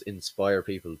does inspire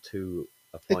people to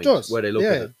a it point does, where they look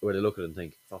at yeah. it, and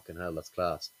think, "Fucking hell, that's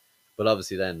class." But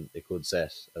obviously, then it could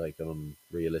set like an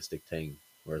unrealistic thing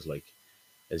Whereas like,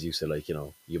 as you said, like, you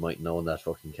know, you might know in that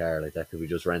fucking car like that could be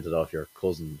just rented off your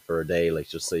cousin for a day, like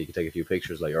just so you can take a few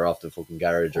pictures, like, or off the fucking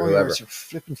garage or Or whoever. it's your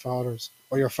flipping father's,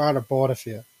 or your father bought it for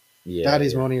you. Yeah,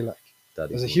 Daddy's yeah, money, like there's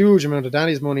daddy's a money. huge amount of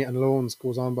daddy's money and loans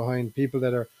goes on behind people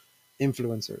that are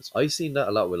influencers. I've seen that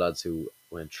a lot with lads who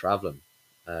went traveling,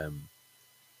 um,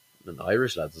 and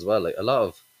Irish lads as well. Like a lot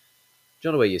of, do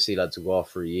you know the way you see lads who go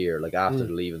off for a year, like after Mm,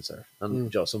 the leaving cert, and mm,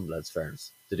 just some lads,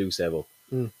 fairness, they do save up.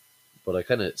 mm, But I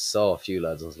kind of saw a few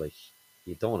lads, and I was like,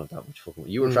 you don't have that much fucking.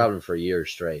 You were mm. traveling for a year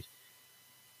straight.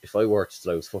 If I worked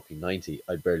till I was fucking 90,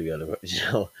 I'd barely be able to, you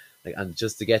know, like, and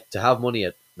just to have money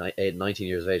at 19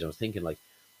 years of age, I was thinking like,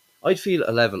 I'd feel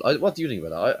a level. What do you think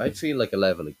about that? I'd feel like a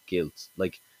level of guilt.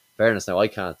 Like, fairness, now I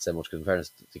can't say much because in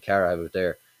fairness, the car I have out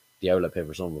there, the outlet pay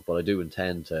for some of it, but I do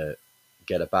intend to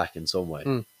get it back in some way.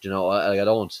 Mm. Do you know, I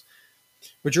don't.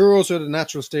 But you're also at a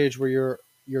natural stage where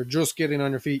you're just getting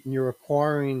on your feet and you're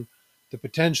acquiring the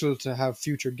potential to have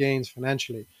future gains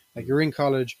financially. Like you're in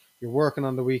college, you're working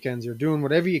on the weekends, you're doing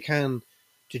whatever you can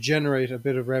to generate a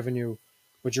bit of revenue,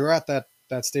 but you're at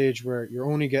that stage where you're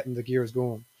only getting the gears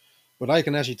going. But I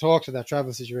can actually talk to that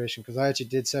travel situation because I actually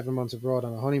did 7 months abroad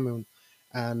on a honeymoon,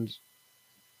 and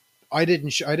I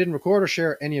didn't record or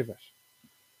share any of it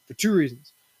for two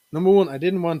reasons. Number one, I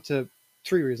didn't want to.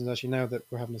 Three reasons actually. Now that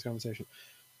we're having this conversation,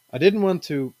 I didn't want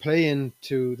to play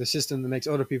into the system that makes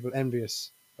other people envious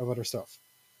of other stuff.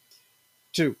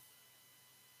 Two,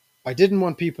 I didn't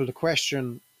want people to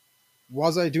question,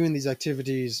 was I doing these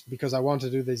activities because I wanted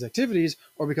to do these activities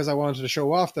or because I wanted to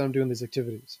show off that I'm doing these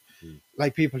activities? Mm.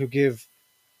 Like people who give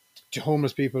to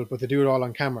homeless people, but they do it all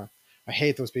on camera. I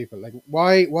hate those people. Like,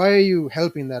 why are you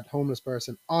helping that homeless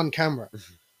person on camera?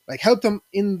 Like, help them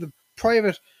in the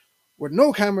private with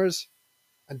no cameras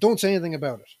and don't say anything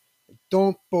about it.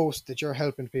 Don't boast that you're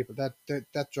helping people.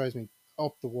 That drives me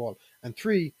up the wall. And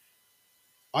three,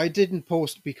 I didn't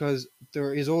post because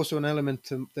there is also an element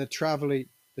to the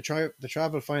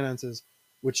travel finances,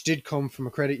 which did come from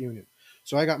a credit union.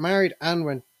 So I got married and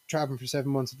went traveling for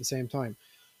 7 months at the same time.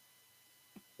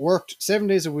 Worked 7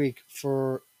 days a week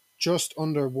for just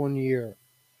under 1 year,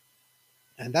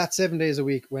 and that 7 days a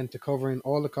week went to covering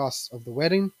all the costs of the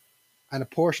wedding and a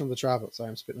portion of the travel. Sorry,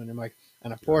 I'm spitting on your mic.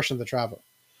 And a portion of the travel.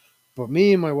 But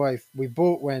me and my wife, we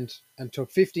both went and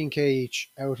took 15K each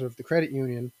out of the credit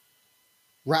union,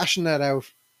 rationed that out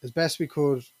as best we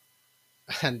could,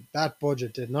 and that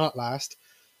budget did not last.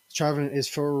 Traveling is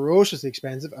ferociously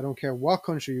expensive. I don't care what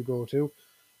country you go to,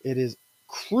 it is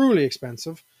cruelly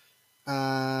expensive.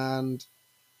 And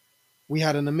we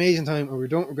had an amazing time, and we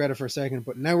don't regret it for a second.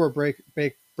 But now we're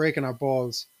breaking our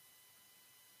balls.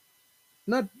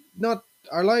 Not not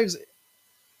our lives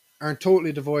aren't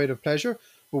totally devoid of pleasure,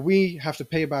 but we have to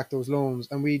pay back those loans.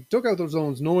 And we took out those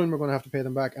loans knowing we're going to have to pay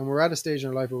them back. And we're at a stage in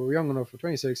our life where we're young enough, we're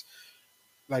 26,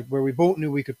 like where we both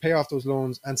knew we could pay off those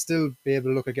loans and still be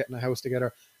able to look at getting a house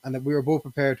together. And that we were both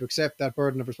prepared to accept that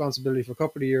burden of responsibility for a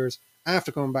couple of years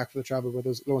after coming back for the travel where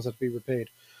those loans had to be repaid.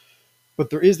 But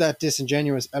there is that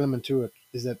disingenuous element to it,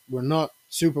 is that we're not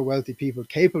super wealthy people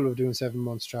capable of doing 7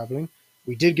 months traveling.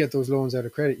 We did get those loans out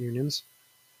of credit unions.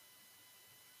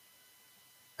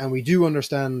 And we do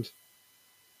understand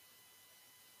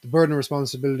the burden of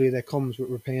responsibility that comes with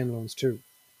repaying loans too.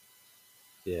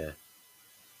 Yeah,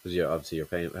 because you're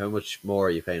paying. How much more are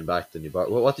you paying back than you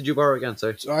borrowed? What did you borrow again?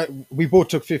 Sorry. So we both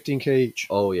took 15K each.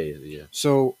 Oh yeah, yeah, yeah.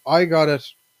 So I got it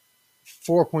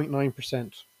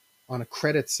 4.9% on a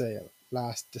credit sale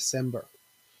last December.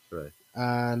 Right.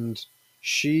 And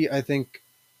I think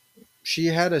she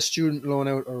had a student loan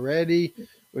out already,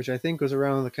 which I think was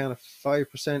around the kind of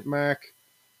 5% mark,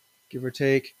 give or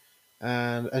take.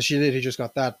 And she literally just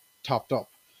got that topped up.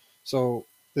 So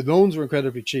the loans were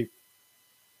incredibly cheap,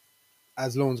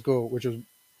 as loans go, which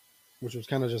was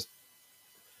kind of just,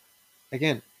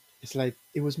 again, it's like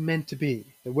it was meant to be.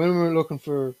 That when we were looking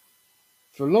for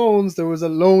loans, there was a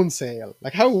loan sale.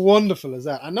 Like, how wonderful is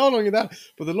that? And not only that,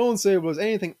 but the loan sale was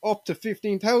anything up to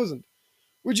 15,000,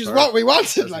 which is what we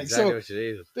wanted. That's Like, exactly so what you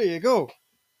needed. there you go.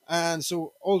 And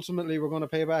so ultimately, we're going to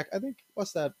pay back, I think,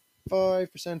 what's that,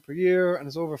 5% per year, and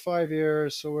it's over 5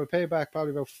 years. So we'll pay back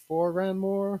probably about 4 grand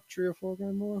more, 3 or 4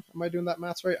 grand more. Am I doing that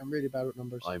maths right? I'm really bad with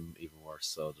numbers. I'm even worse,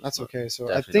 so That's okay. So I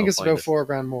definitely think don't it's find about it. 4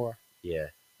 grand more, Yeah.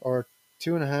 or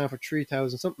 2.5 or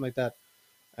 3,000, something like that.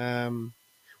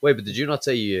 Wait, but did you not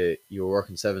say you were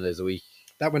working 7 days a week?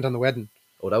 That went on the wedding.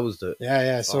 Oh, that was the.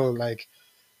 Yeah. Fuck. So like,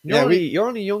 You're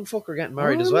only a young fucker getting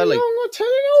married as well. Like, I'm not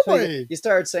telling nobody. you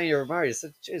started saying you were married. I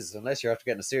said, Jesus, unless you're after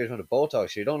getting a serious amount of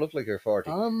Botox, you don't look like you're 40.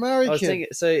 I'm a married I was kid. thinking,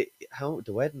 so how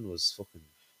the wedding was fucking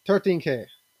 13K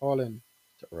all in.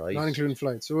 Right. not including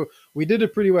flights. So we did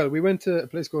it pretty well. We went to a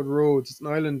place called Rhodes. It's an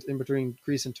island in between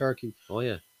Greece and Turkey. Oh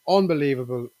yeah.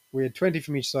 Unbelievable. We had 20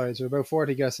 from each side, so about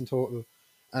 40 guests in total.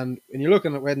 And when you're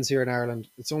looking at weddings here in Ireland,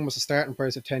 it's almost a starting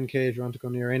price of 10k if you want to go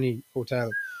near any hotel.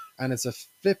 And it's a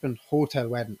flipping hotel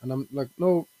wedding. And I'm like,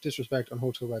 no disrespect on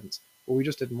hotel weddings, but we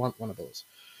just didn't want one of those.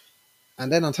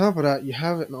 And then on top of that, you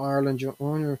have it in Ireland.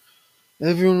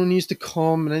 Everyone needs to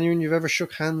come, and anyone you've ever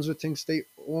shook hands with thinks they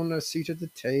own a seat at the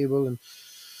table, and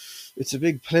it's a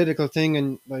big political thing.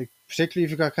 And like, particularly if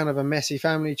you've got kind of a messy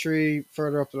family tree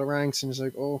further up the ranks, and it's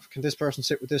like, oh, can this person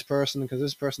sit with this person? Can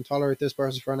this person tolerate this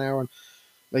person for an hour? And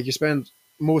like, you spend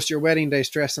most of your wedding day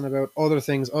stressing about other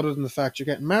things other than the fact you're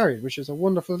getting married, which is a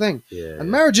wonderful thing. Yeah. And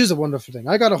marriage is a wonderful thing.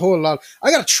 I got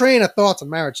a train of thoughts on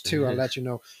marriage too. I'll let you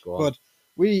know. But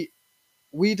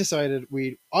we decided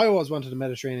I always wanted a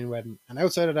Mediterranean wedding, and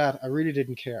outside of that, I really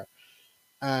didn't care.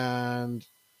 And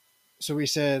so we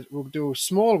said we'll do a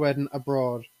small wedding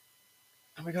abroad,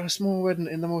 and we got a small wedding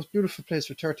in the most beautiful place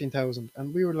for 13,000,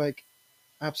 and we were like,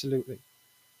 absolutely,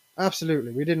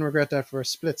 we didn't regret that for a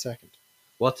split second.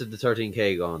 What did the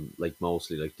 13k go on? Like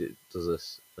mostly, like does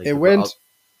this? Like, it went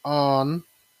on.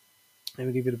 Let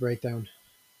me give you the breakdown.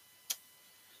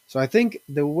 So I think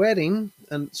the wedding,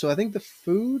 and so I think the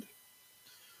food.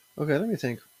 Okay, let me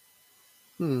think.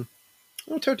 Oh,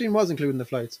 13 was including the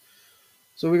flights.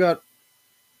 So we got.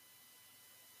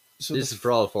 So this is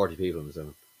for all 40 people, I'm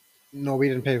assuming. No, we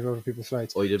didn't pay for other people's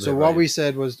flights. Oh, you didn't. So what we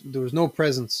said was there was no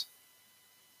presents.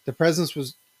 The presents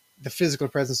was the physical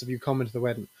presence of you coming to the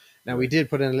wedding. Now we did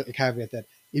put in a little caveat that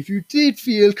if you did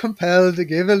feel compelled to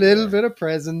give a little bit of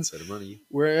presents, bit of money,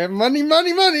 we're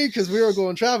money, because we were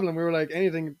going traveling. We were like,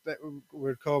 anything that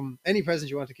would come, any present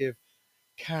you want to give,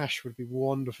 cash would be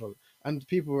wonderful. And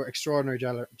people were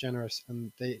extraordinarily generous,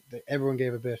 and they everyone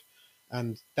gave a bit,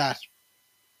 and that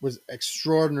was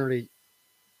extraordinarily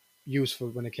useful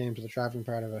when it came to the traveling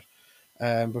part of it.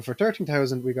 But for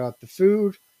 13,000, we got the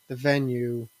food, the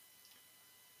venue,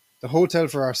 the hotel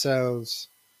for ourselves.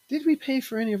 Did we pay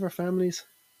for any of our families'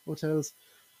 hotels?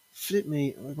 Flip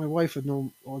me, my wife would know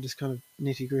all this kind of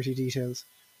nitty gritty details.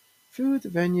 Food, the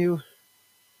venue,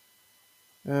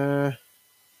 where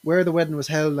the wedding was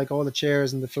held, like all the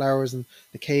chairs and the flowers and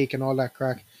the cake and all that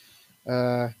crack.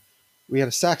 We had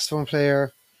a saxophone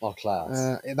player. Oh, class!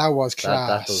 That was class.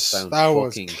 That does sound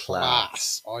fucking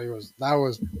class.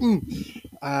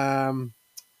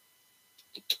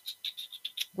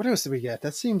 What else did we get?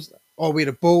 That seems. Oh, we had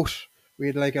a boat. We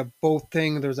had like a boat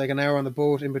thing. There was like an hour on the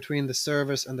boat in between the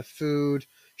service and the food.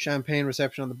 Champagne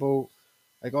reception on the boat.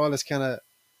 Like all this kind of,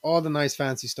 all the nice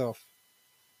fancy stuff.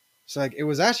 So like, it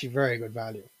was actually very good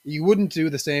value. You wouldn't do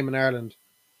the same in Ireland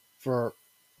for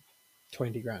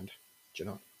 20 grand, you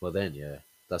know. Well then, yeah,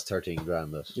 that's 13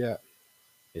 grand. That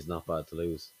is not bad to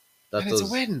lose. It's a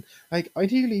wedding. Like,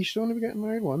 ideally, you should only be getting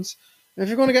married once. And if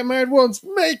you're going to get married once,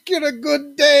 make it a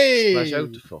good day. Smash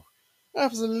out the fuck.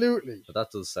 Absolutely. But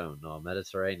that does sound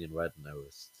Mediterranean wedding now.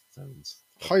 Sounds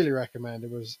highly recommend.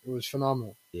 It was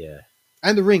phenomenal. Yeah.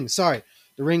 And the ring. Sorry,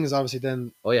 the ring is obviously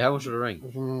then. Oh yeah, how much was the ring?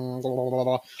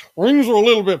 Rings were a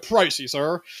little bit pricey,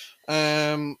 sir.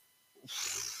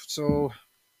 So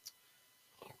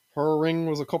her ring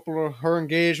was her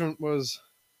engagement was.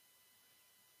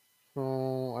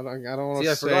 Oh, I don't want to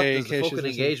say. I forgot there's the fucking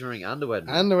engagement ring and the wedding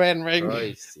ring. And the wedding ring.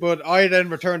 Christ, yeah. But I then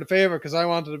returned the favour because I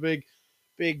wanted a big,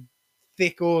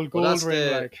 thick old gold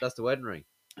ring. That's the wedding ring.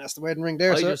 That's the wedding ring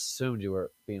there, I sir. just assumed you were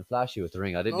being flashy with the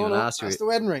ring. I didn't even ask you. That's the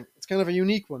wedding ring. It's kind of a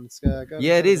unique one. It's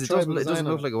yeah, it is. It doesn't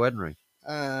look like a wedding ring.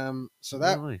 So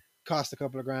that cost a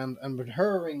couple of grand, and with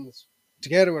her rings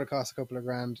together would have cost a couple of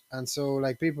grand. And so,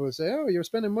 like, people would say, "Oh, you're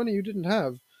spending money you didn't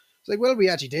have." It's like, well, we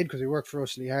actually did because we worked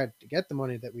ferociously hard to get the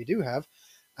money that we do have,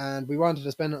 and we wanted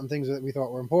to spend it on things that we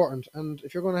thought were important. And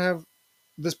if you're going to have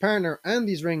this partner and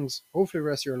these rings, hopefully the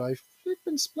rest of your life,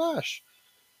 flipping splash.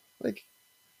 Like,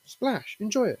 splash.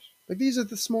 Enjoy it. Like, these are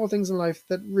the small things in life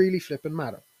that really flipping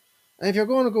matter. And if you're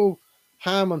going to go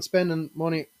ham on spending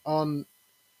money on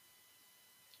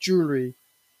jewelry,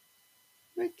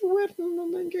 make the wedding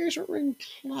and the engagement ring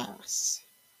class.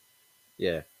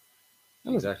 Yeah,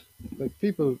 exactly. Like,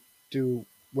 people do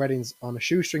weddings on a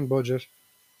shoestring budget,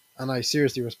 and I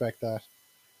seriously respect that.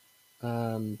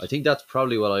 And I think that's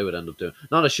probably what I would end up doing.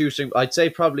 Not a shoestring. I'd say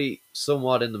probably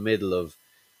somewhat in the middle of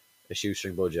a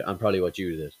shoestring budget, and probably what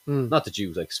you did. Not that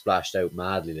you like splashed out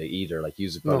madly like either. Like, you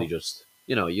probably just,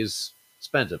 you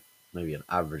spent maybe an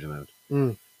average amount.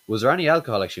 Was there any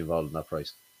alcohol actually involved in that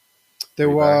price? There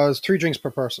was 3 drinks per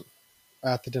person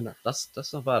at the dinner. That's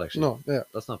not bad actually. No, yeah,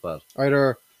 that's not bad.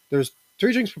 Either there's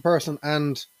 3 drinks per person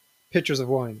and pitchers of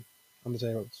wine on the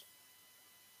tables.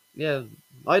 Yeah,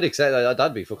 I'd accept that.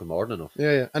 That'd be fucking more than enough.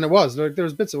 Yeah, yeah. And it was like there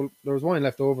was bits of there was wine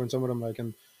left over in some of them, like,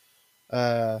 and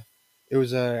uh, it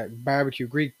was a barbecue,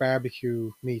 Greek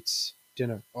barbecue meats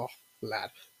dinner. Oh, lad,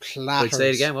 So I'd say it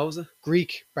platters, again. What was it?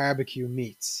 Greek barbecue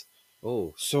meats.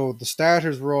 Oh, So the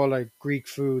starters were all like Greek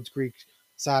foods, Greek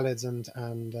salads, and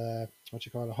what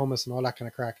you call it, hummus and all that kind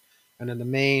of crack. And then the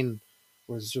main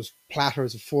was just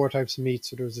platters of four types of meat.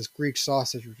 So there was this Greek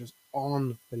sausage, which was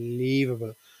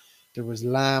unbelievable. There was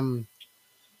lamb.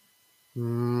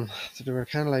 So they were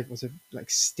kind of like, was it like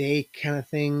steak kind of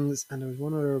things? And there was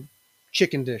one other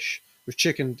chicken dish. There was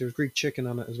chicken. There was Greek chicken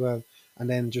on it as well. And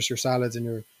then just your salads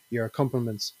and your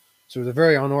accompaniments. So it was a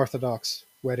very unorthodox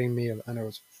wedding meal, and it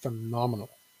was phenomenal,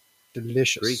 Greek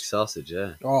delicious. sausage.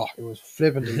 Yeah. Oh, it was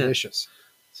flipping delicious.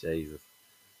 Jesus.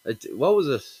 What was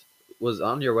it? Was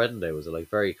on your wedding day? Was it like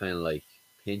very kind of like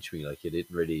pinch me? Like you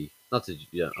didn't really. Not that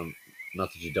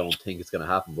not that you don't think it's gonna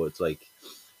happen, but it's like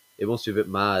it must be a bit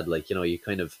mad. Like you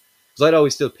kind of. Because I'd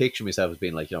always still picture myself as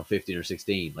being like 15 or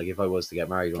 16. Like if I was to get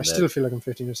married I one day. still feel like I'm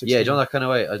 15 or Yeah, you 16. know that kind of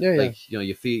way. Yeah, yeah. Like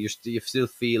you feel you still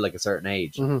feel like a certain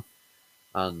age, Mm-hmm.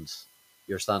 and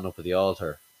you're standing up at the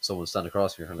altar. Someone's standing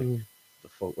across from you, you're kind of like, Mm. the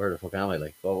fuck, where the fuck am I?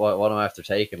 Like, what am I after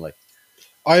taking? Like,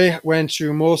 I went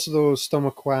through most of those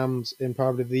stomach qualms in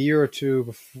probably the year or two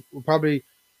before, probably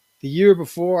the year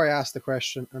before I asked the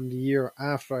question and the year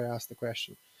after I asked the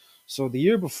question. So the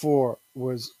year before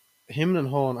was him and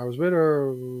Han. I was with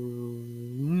her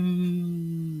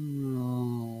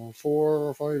 4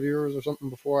 or 5 years or something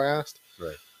before I asked.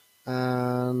 right,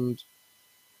 And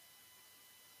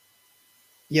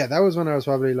yeah, that was when I was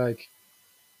probably like,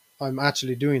 I'm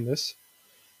actually doing this.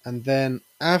 And then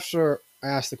after I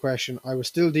asked the question, I was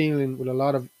still dealing with a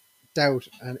lot of doubt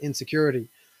and insecurity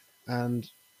and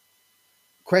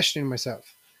questioning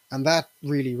myself. And that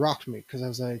really rocked me because I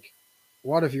was like,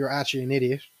 what if you're actually an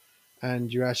idiot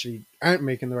and you actually aren't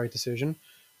making the right decision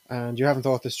and you haven't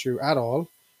thought this through at all?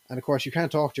 And of course, you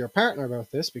can't talk to your partner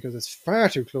about this because it's far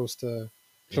too close for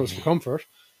comfort.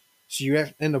 So you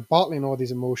end up bottling all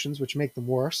these emotions, which make them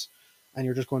worse. And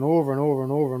you're just going over and over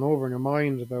and over and over in your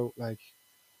mind about like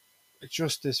it's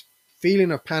just this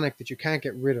feeling of panic that you can't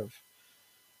get rid of.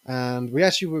 And we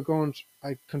actually were going.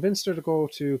 I convinced her to go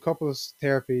to couples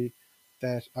therapy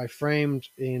that I framed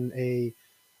in a.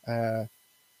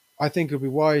 I think it would be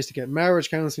wise to get marriage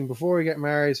counseling before we get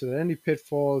married, so that any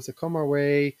pitfalls that come our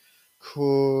way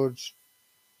could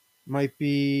might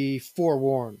be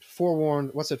forewarned. Forewarned.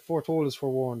 What's it? Foretold is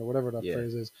forewarned, or whatever that yeah,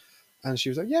 phrase is. And she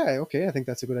was like, "Yeah, okay, I think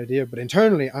that's a good idea." But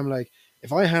internally, I'm like,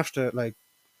 if I have to like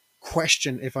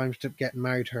question if I'm to get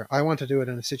married to her. I want to do it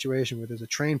in a situation where there's a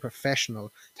trained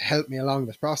professional to help me along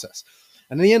this process.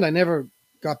 And in the end, I never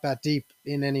got that deep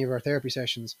in any of our therapy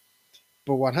sessions.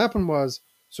 But what happened was,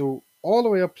 so all the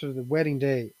way up to the wedding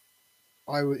day,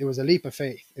 it was a leap of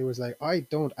faith. It was like I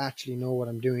don't actually know what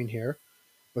I'm doing here,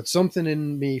 but something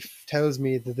in me tells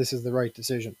me that this is the right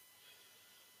decision.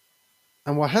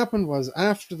 And what happened was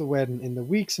after the wedding, in the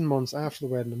weeks and months after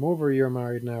the wedding, I'm over a year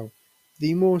married now,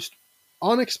 the most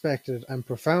unexpected and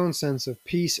profound sense of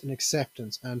peace and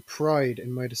acceptance and pride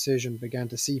in my decision began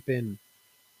to seep in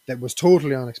that was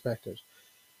totally unexpected.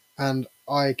 And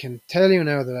I can tell you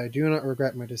now that I do not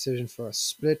regret my decision for a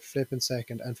split flipping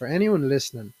second. And for anyone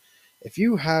listening, if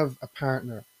you have a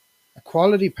partner, a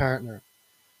quality partner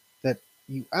that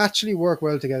you actually work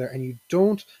well together and you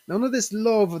don't none of this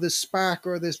love or this spark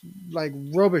or this like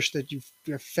rubbish that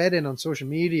you're fed in on social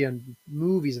media and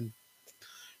movies and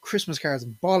Christmas cards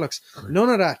and bollocks, none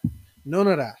of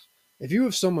that. If you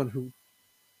have someone who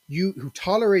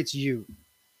tolerates you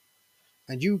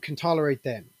and you can tolerate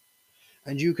them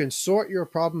and you can sort your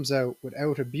problems out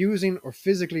without abusing or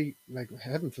physically, like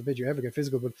heaven forbid you ever get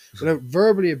physical, but without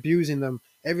verbally abusing them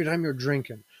every time you're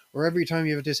drinking or every time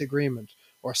you have a disagreement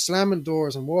or slamming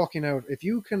doors and walking out. If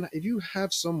you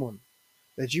have someone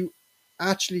that you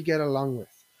actually get along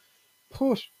with,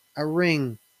 put a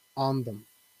ring on them.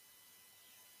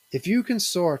 If you can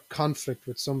sort conflict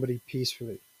with somebody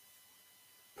peacefully,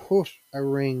 put a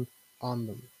ring on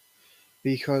them.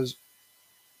 Because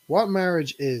what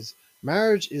marriage is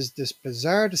this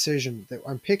bizarre decision that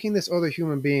I'm picking this other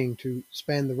human being to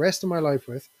spend the rest of my life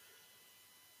with.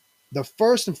 The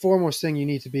first and foremost thing you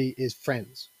need to be is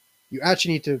friends. You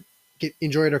actually need to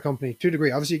enjoy their company to a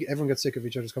degree. Obviously, everyone gets sick of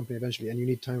each other's company eventually, and you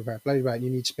need time apart, blah, blah, blah, and you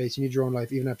need space, you need your own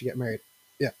life, even after you get married.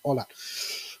 Yeah, all that.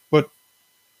 But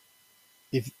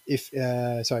if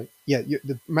sorry, yeah,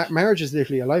 marriage is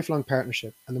literally a lifelong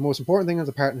partnership, and the most important thing as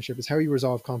a partnership is how you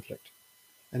resolve conflict.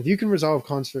 And if you can resolve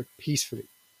conflict peacefully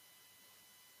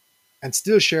and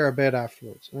still share a bed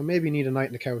afterwards, or maybe need a night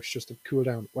on the couch just to cool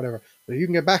down, whatever. But if you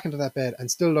can get back into that bed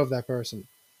and still love that person,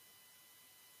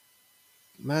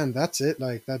 man, that's it.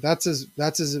 Like that's as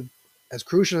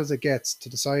crucial as it gets to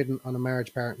deciding on a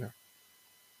marriage partner.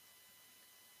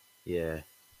 Yeah,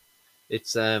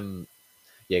 it's yeah,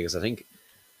 because I think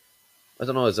I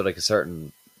don't know, is there like a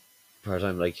certain part of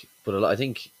time like, but a lot, I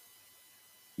think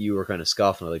you were kind of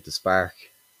scoffing at like the spark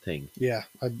thing. Yeah,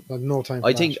 I've no time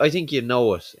for that. I think you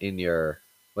know it in your,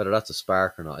 whether that's a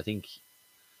spark or not. I think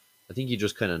you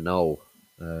just kind of know.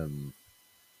 Um,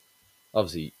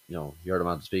 Obviously, you know, you're the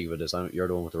man to speak about this. You're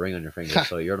the one with the ring on your finger,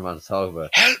 so you're the man to talk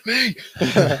about. Help me!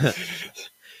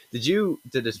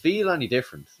 Did it feel any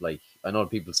different? Like, I know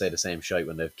people say the same shit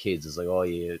when they have kids. It's like, oh,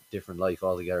 yeah, different life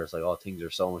altogether. It's like, oh, things are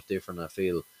so much different. I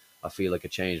feel like a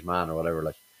changed man or whatever.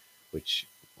 Like, which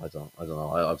I don't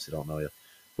know. I obviously don't know yet.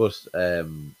 But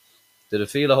did it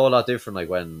feel a whole lot different? Like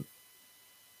when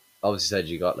obviously said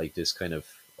you got like this kind of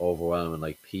overwhelming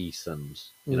like peace, and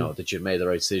you know Mm. that you'd made the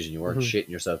right decision. You weren't Mhm. shitting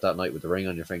yourself that night with the ring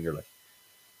on your finger. Like,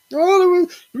 Oh,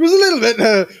 there was a little bit.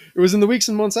 It was in the weeks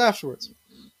and months afterwards.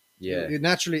 yeah. It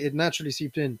naturally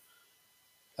seeped in.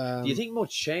 Do you Um, think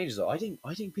much changed though? I think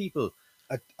people.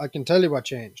 I can tell you what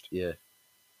changed. Yeah.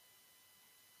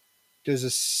 There's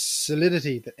a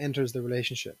solidity that enters the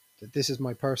relationship that this is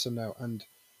my person now, and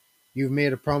you've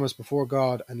made a promise before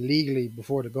God and legally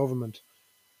before the government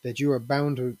that you are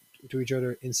bound to each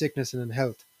other in sickness and in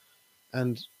health.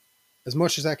 And as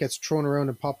much as that gets thrown around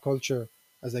in pop culture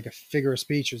as like a figure of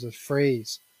speech, as a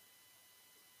phrase,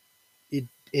 it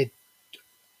it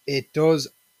it does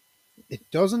it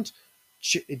doesn't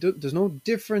there's no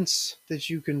difference that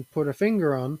you can put a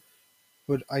finger on,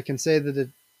 but I can say that the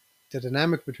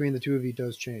dynamic between the two of you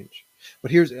does change.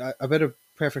 But here's I better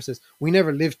preface this: we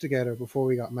never lived together before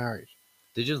we got married.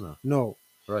 Did you know? No,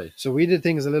 Right. so we did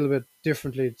things a little bit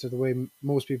differently to the way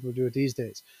most people do it these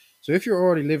days. So if you're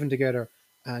already living together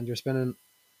and you're spending,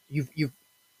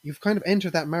 you've kind of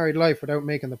entered that married life without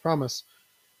making the promise,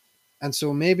 and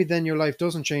so maybe then your life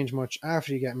doesn't change much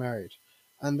after you get married,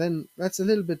 and then that's a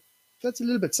little bit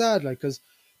sad, like because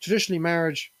traditionally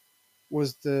marriage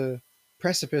was the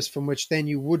precipice from which then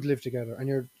you would live together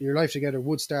and your life together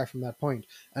would start from that point.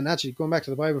 And actually, going back to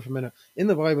the Bible for a minute, in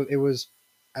the Bible it was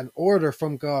an order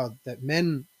from God that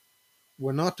men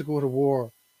were not to go to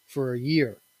war for a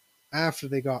year after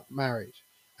they got married,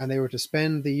 and they were to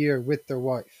spend the year with their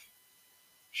wife,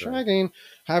 Right. shagging,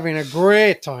 having a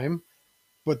great time.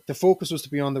 But the focus was to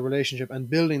be on the relationship and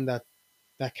building that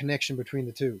connection between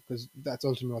the two, because that's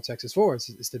ultimately what sex is for.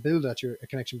 It's to build a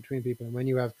connection between people. And when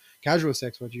you have casual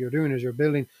sex, what you're doing is you're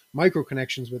building micro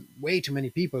connections with way too many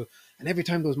people, and every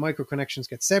time those micro connections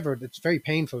get severed, it's very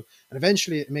painful, and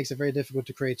eventually it makes it very difficult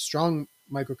to create strong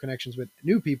micro connections with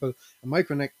new people. And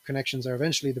micro connections are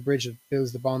eventually the bridge that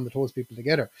builds the bond that holds people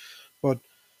together. But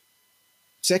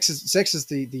sex is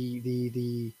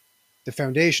the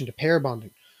foundation to pair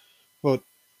bonding. But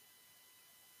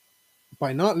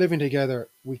by not living together,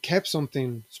 we kept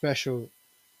something special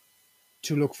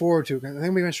to look forward to. And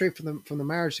then we went straight from the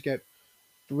marriage to get.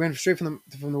 We went straight from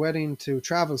the wedding to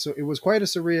travel. So it was quite a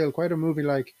surreal, quite a movie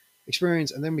like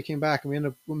experience. And then we came back and we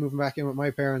ended up moving back in with my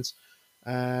parents,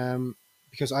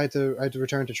 because I had to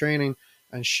return to training,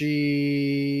 and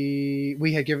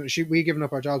we had given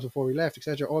up our jobs before we left,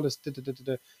 etc. All this, da, da, da, da,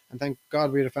 da. And thank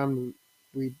God we had a family.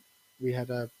 We had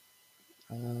a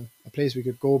place we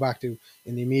could go back to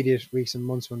in the immediate weeks and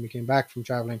months when we came back from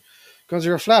traveling, because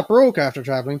you're flat broke after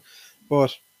traveling.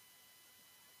 But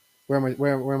where am I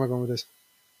going with this?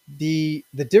 The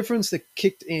difference that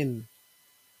kicked in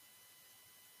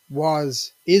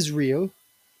was Israel,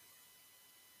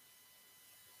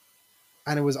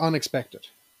 and it was unexpected.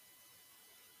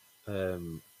 I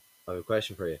have a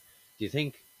question for you. Do you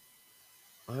think,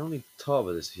 I only thought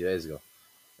about this a few days ago?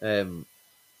 Um,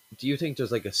 do you think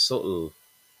there's like a subtle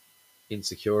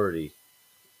insecurity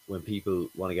when people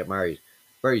want to get married?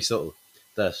 Very subtle.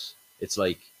 That it's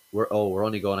like we're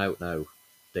only going out now.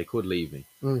 They could leave me,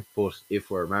 Mm, but if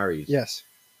we're married, yes.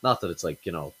 not that it's like,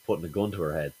 you know, putting a gun to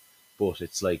her head, but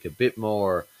it's like a bit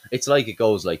more. It's like it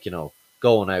goes like, you know,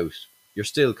 going out. You're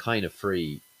still kind of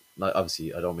free. Not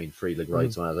obviously, I don't mean free like Mm,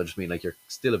 rights. I just mean like you're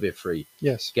still a bit free.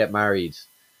 yes. Get married,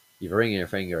 you've a ring in your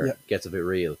finger, Yeah. gets a bit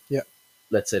real. Yeah.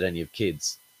 Let's say then you have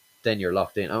kids, then you're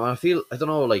locked in. I feel, I don't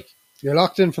know, like, You're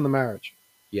locked in from the marriage.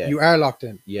 yeah, You are locked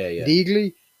in yeah.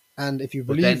 legally, and if you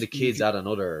But then the believe, kids add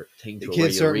another thing the to it where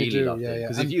kids you're certainly really do. locked Yeah, in. yeah,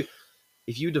 Because and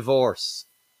if you divorce,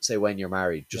 say when you're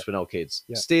married, yeah, just with no kids,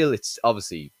 yeah, still it's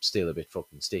obviously still a bit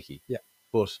fucking sticky. yeah,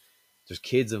 But there's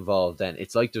kids involved, then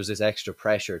it's like there's this extra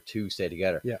pressure to stay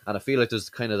together. yeah. And I feel like there's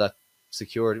kind of that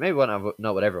security. Maybe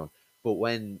not with everyone, but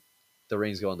when the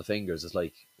rings go on the fingers, it's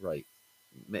like, right,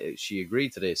 she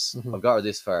agreed to this. Mhm. I've got her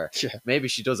this far. Yeah. Maybe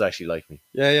she does actually like me.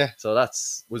 Yeah. So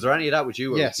was there any of that with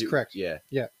you? Or Yes, you, correct. Yeah.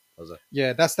 Yeah. Was it?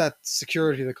 Yeah, that's that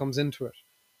security that comes into it.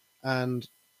 And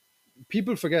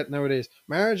people forget nowadays,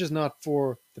 marriage is not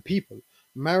for the people.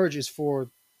 Marriage is for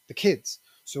the kids.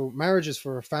 So marriage is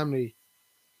for a family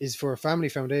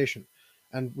foundation.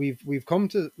 And we've come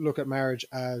to look at marriage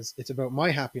as it's about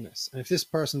my happiness. And if this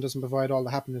person doesn't provide all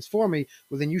the happiness for me,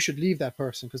 well then you should leave that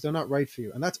person because they're not right for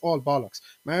you. And that's all bollocks.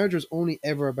 Marriage was only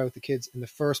ever about the kids in the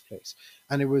first place.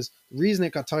 And it was the reason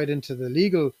it got tied into the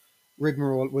legal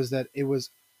rigmarole was that it was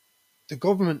the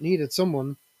government needed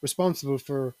someone responsible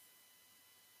for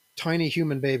tiny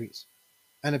human babies.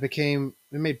 And it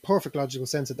made perfect logical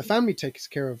sense that the family takes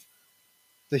care of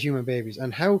the human babies.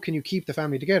 And how can you keep the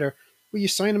family together? Well, you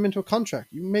sign them into a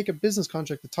contract. You make a business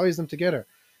contract that ties them together.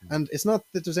 And it's not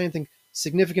that there's anything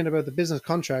significant about the business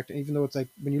contract, even though it's like,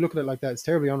 when you look at it like that, it's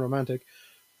terribly unromantic.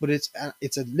 But it's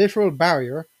a literal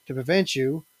barrier to prevent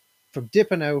you from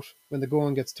dipping out when the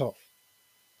going gets tough.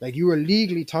 Like, you are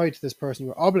legally tied to this person.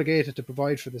 You are obligated to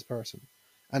provide for this person.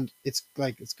 And it's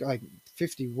like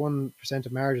 51%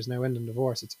 of marriages now end in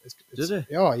divorce. Did it?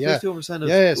 Oh yeah, 51% of.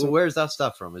 Yeah, so where's that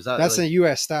stat from? Is that that's like, a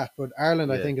US stat, but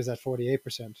Ireland I Yeah. think is at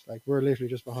 48%. Like, we're literally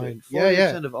just behind.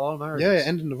 40% of all marriages? Yeah,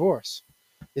 end in divorce.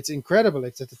 It's incredible.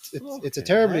 It's a Fucking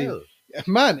terribly hell.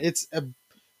 man. It's a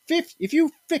if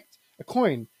you picked a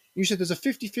coin, you said there's a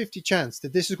 50-50 chance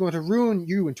that this is going to ruin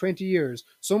you in 20 years.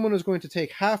 Someone is going to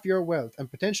take half your wealth and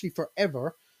potentially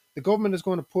forever. The government is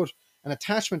going to put an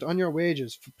attachment on your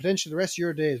wages for potentially the rest of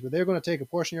your days, where they're going to take a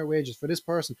portion of your wages for this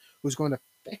person who's going to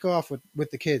pick off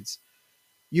with the kids.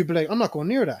 You'd be like, I'm not going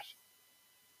near that,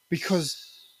 because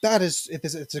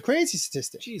it's a crazy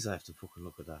statistic. Jeez, I have to fucking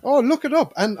look at that. Oh, look it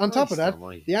up. And on top of Christ that,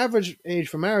 almighty. the average age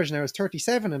for marriage now is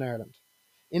 37 in Ireland.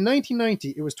 In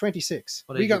 1990, it was 26.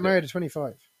 What We age got you married at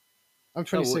 25. I'm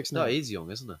 26 now. That is young,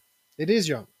 isn't it? It is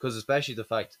young. Because especially the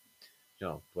fact,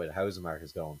 the way the housing market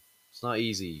is going, it's not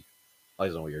easy. I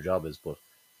don't know what your job is, but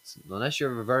unless you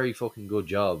have a very fucking good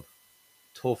job,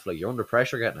 tough. Like, you're under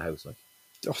pressure getting a house. Like,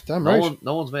 Oh, damn right.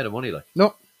 no one's made of money. Like,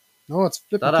 No, it's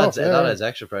flipping tough. that adds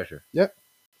extra pressure. Yep.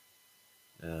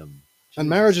 Um, And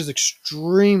marriage is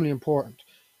extremely important.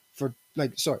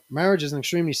 Marriage is an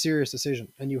extremely serious decision,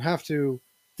 and you have to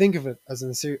think of it as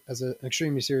an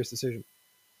extremely serious decision.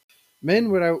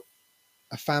 Men without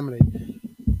a family,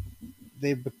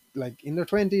 like in their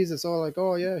 20s, it's all like,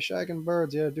 oh yeah, shagging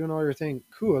birds, yeah, doing all your thing,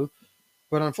 cool.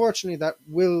 But unfortunately, that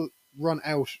will run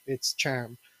out its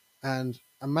charm. And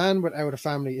a man without a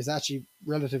family is actually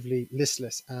relatively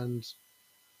listless, and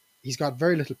he's got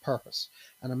very little purpose.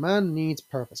 And a man needs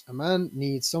purpose. A man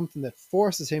needs something that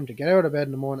forces him to get out of bed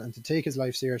in the morning and to take his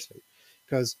life seriously.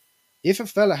 Because if a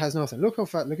fella has nothing, look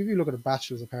if you look at a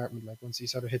bachelor's apartment, like once he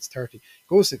sort of hits 30,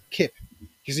 goes to kip,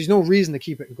 because there's no reason to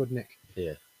keep it in good nick.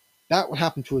 Yeah. That will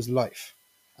happen to his life.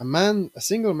 A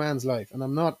single man's life, and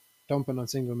I'm not dumping on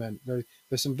single men.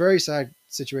 There's some very sad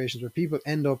situations where people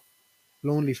end up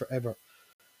lonely forever.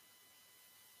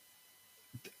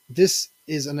 This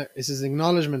is an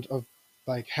acknowledgement of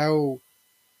like how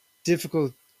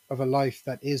difficult of a life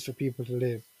that is for people to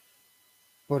live.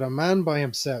 But a man by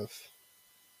himself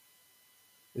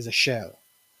is a shell.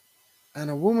 And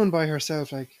a woman by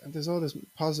herself, like, there's all this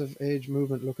positive age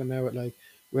movement looking now at like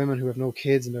women who have no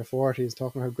kids in their 40s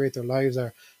talking about how great their lives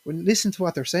are. When listen to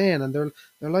what they're saying, and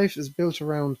their life is built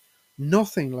around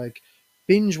nothing, like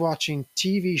binge watching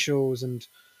TV shows and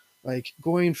like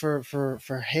going for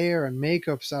hair and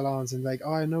makeup salons, and like,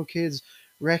 oh, I have no kids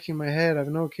wrecking my head, I have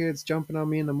no kids jumping on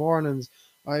me in the mornings,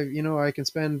 I can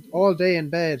spend all day in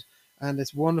bed and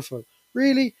it's wonderful.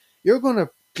 Really? You're going to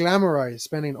glamorize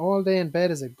spending all day in bed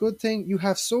as a good thing? You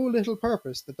have so little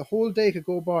purpose that the whole day could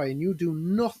go by and you do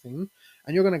nothing,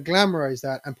 and you're going to glamorize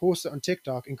that and post it on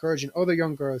TikTok, encouraging other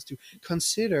young girls to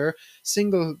consider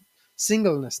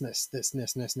singleness,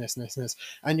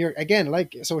 and you're, again,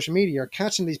 like social media, you're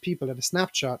catching these people at a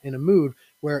snapshot in a mood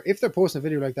where if they're posting a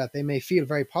video like that, they may feel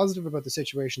very positive about the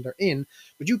situation they're in,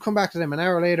 but you come back to them an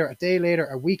hour later, a day later,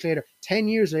 a week later, 10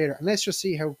 years later, and let's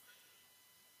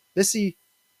see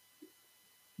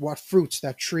what fruits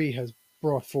that tree has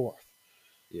brought forth.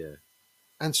 Yeah.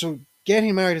 And so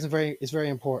getting married is very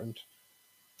important,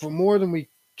 for more than we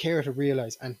care to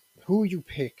realize, and who you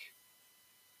pick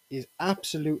is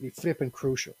absolutely flipping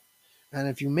crucial. And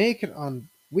if you make it on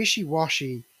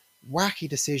wishy-washy, wacky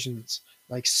decisions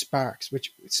like sparks,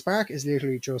 which spark is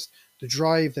literally just the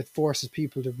drive that forces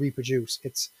people to reproduce.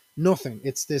 It's nothing.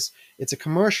 It's a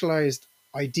commercialized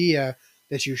idea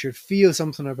that you should feel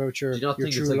something about your true love.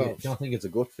 You don't think it's a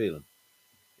gut feeling?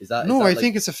 I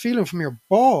think it's a feeling from your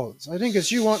balls. I think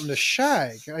it's you wanting to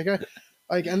shag.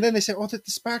 Like, and then they say, oh, the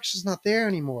spark's just not there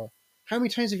anymore. How many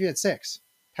times have you had sex?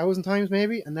 1,000 times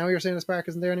maybe, and now you're saying the spark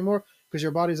isn't there anymore because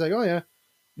your body's like, oh yeah,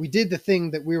 we did the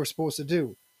thing that we were supposed to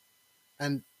do.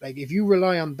 And like, if you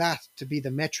rely on that to be the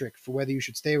metric for whether you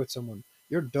should stay with someone,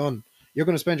 you're done. You're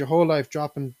going to spend your whole life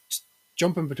jumping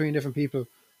between different people,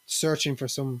 searching for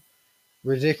some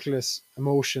ridiculous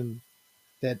emotion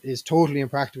that is totally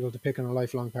impractical to pick on a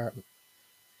lifelong partner.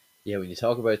 Yeah, when you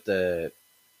talk about the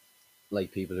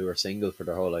like people who are single for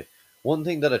their whole life, one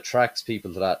thing that attracts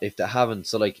people to that, if they haven't,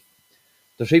 so like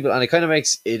there's people, and it kind of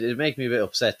makes it make me a bit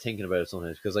upset thinking about it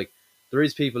sometimes, because like there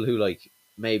is people who like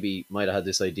maybe might have had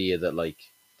this idea that like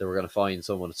they were gonna find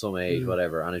someone at some age, Mm.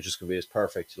 whatever, and it's just gonna be this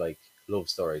perfect like love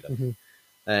story. Like,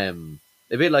 Mm-hmm.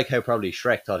 a bit like how probably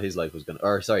Shrek thought his life was gonna,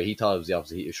 or sorry, he thought it was the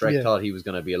opposite. Shrek Yeah. thought he was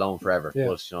gonna be alone forever, Yeah.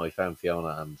 but you know he found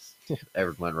Fiona and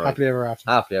everything went right, Happily ever after.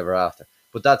 happily ever after.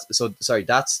 But that's so sorry.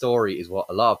 That story is what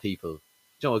a lot of people,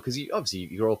 you know, because you obviously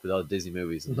you grow up with all the Disney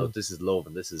movies and Mhm. this is love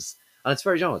and this is, and it's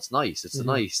very, you know, it's nice. It's a Mhm.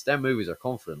 nice. Them movies are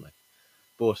comforting, like,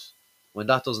 but when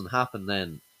that doesn't happen,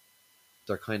 then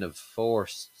they're kind of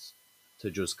forced to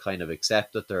just kind of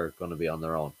accept that they're going to be on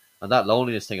their own. And that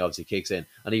loneliness thing obviously kicks in,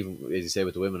 and even as you say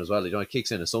with the women as well, you know, it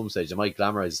kicks in at some stage. They might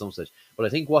glamorize at some stage, but I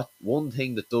think what one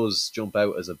thing that does jump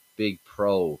out as a big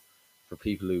pro for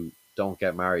people who don't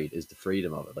get married is the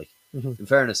freedom of it. Like, Mhm. in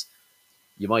fairness,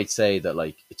 you might say that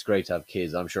like it's great to have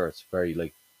kids. I'm sure it's very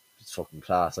like it's fucking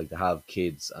class, like to have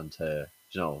kids and to,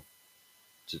 you know,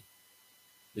 to,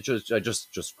 it's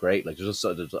just great. Like there's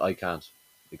just I can't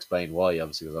explain why,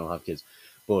 obviously, because I don't have kids,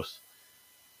 but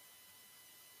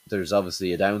there's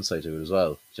obviously a downside to it as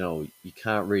well. You know, you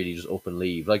can't really just up and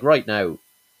leave. Like right now,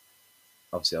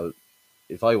 obviously,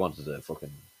 if I wanted to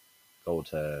fucking go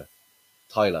to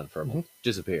Thailand for a Mhm. month,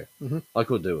 disappear, Mhm. I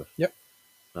could do it. Yep.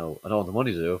 No, I don't have the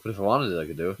money to do it, but if I wanted it, I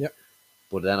could do it. Yep.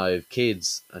 But then I have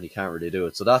kids, and you can't really do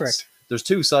it. So that's Correct. there's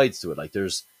two sides to it. Like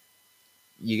there's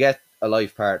you get a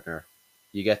life partner,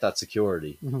 you get that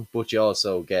security, Mhm. but you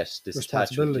also get this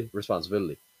Responsibility. attachment,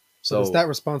 responsibility. But it's So that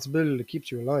responsibility that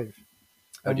keeps you alive.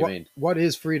 how And do you mean? what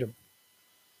is freedom?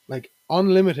 Like,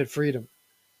 unlimited freedom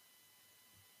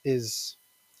is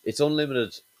It's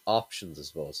unlimited options, I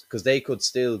suppose, because they could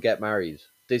still get married.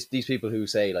 These people who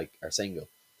say like are single,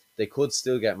 they could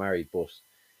still get married, but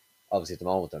obviously at the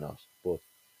moment they're not. But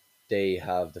they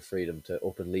have the freedom to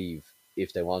up and leave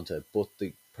if they want to. But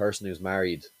the person who's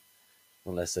married,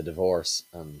 unless they divorce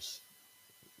and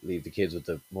leave the kids with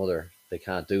the mother, they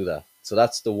can't do that. So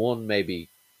that's the one maybe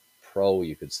pro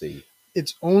you could see.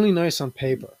 it's only nice on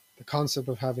paper, the concept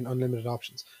of having unlimited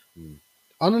options. Mm.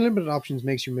 Unlimited options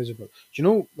makes you miserable. Do you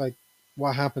know, like,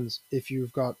 what happens if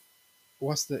you've got,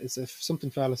 it's a something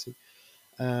fallacy,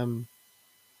 um,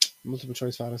 multiple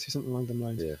choice fallacy, something along them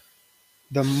lines. Yeah.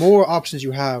 The more options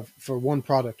you have for one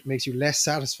product makes you less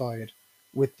satisfied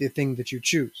with the thing that you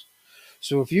choose.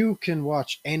 So if you can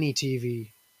watch any TV,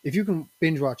 if you can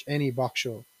binge watch any box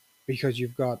show because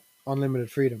you've got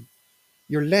unlimited freedom,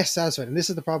 you're less satisfied. And this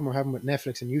is the problem we're having with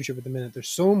Netflix and YouTube at the minute. There's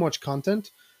so much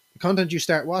content. The content you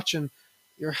start watching,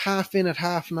 you're half in it,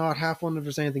 half not, half wondering if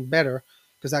there's anything better.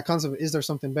 Because that concept of is there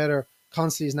something better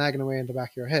constantly is nagging away in the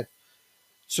back of your head.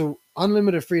 So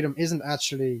unlimited freedom isn't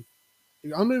actually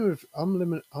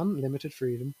unlimited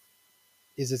freedom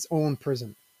is its own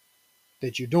prison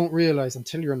that you don't realize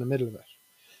until you're in the middle of it.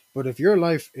 But if your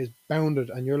life is bounded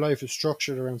and your life is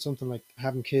structured around something like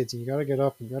having kids and you got to get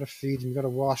up and you got to feed them, you got to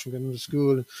wash them, get them to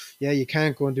school, and yeah, you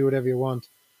can't go and do whatever you want.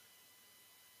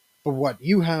 But what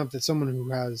you have that someone who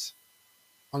has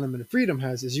unlimited freedom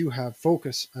has is you have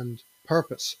focus and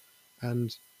purpose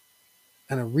and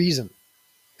a reason.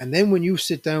 And then when you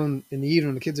sit down in the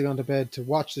evening, the kids are gone to bed to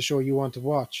watch the show you want to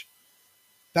watch,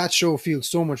 that show feels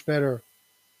so much better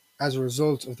as a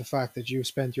result of the fact that you've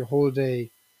spent your whole day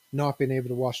not being able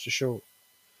to watch the show.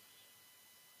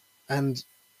 And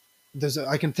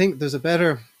I can think there's a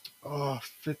better, oh,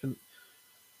 flipping,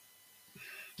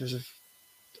 I'm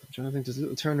trying to think, there's a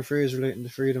little turn of phrase relating to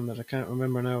freedom that I can't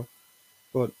remember now,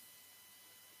 but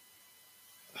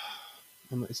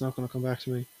it's not going to come back to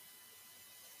me.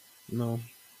 No,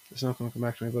 it's not going to come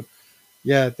back to me. But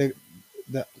yeah,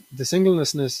 the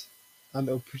singlenessness and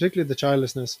particularly the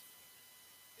childlessness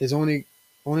is only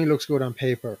looks good on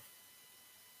paper,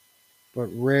 but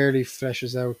rarely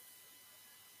fleshes out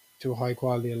to a high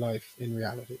quality of life in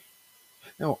reality.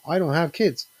 Now, I don't have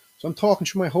kids, so I'm talking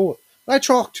through my hole. I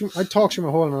talk through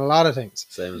my hole on a lot of things.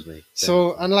 Same as me.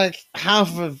 So, and like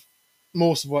half of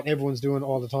most of what everyone's doing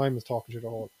all the time is talking through the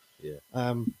hole.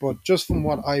 Yeah. But just from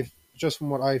what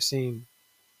I've seen,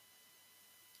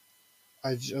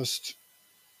 I just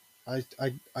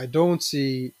I don't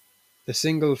see the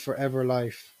single forever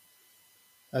life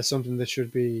as something that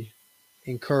should be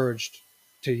encouraged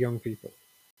to young people.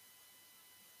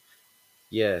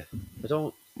 Yeah, I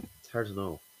don't. It's hard to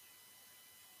know.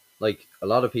 Like a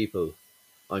lot of people,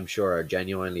 I'm sure are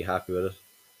genuinely happy with it,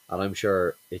 and I'm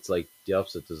sure it's like the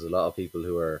opposite. There's a lot of people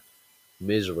who are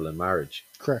miserable in marriage.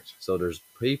 Correct. So there's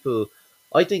people.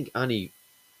 I think any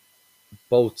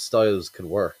both styles can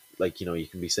work. Like you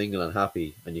can be single and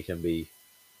happy, and you can be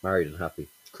married and happy.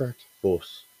 Correct. But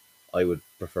I would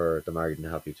prefer the married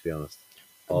and happy, to be honest,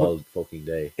 But all fucking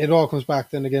day. it all comes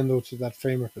back then again, though, to that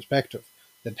frame of perspective,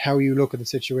 that how you look at the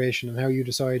situation and how you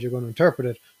decide you're going to interpret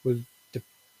it will de-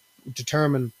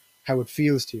 determine how it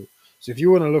feels to you. So if you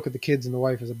want to look at the kids and the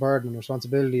wife as a burden and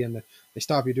responsibility, and they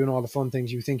stop you doing all the fun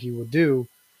things you think you would do,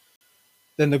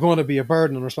 then they're going to be a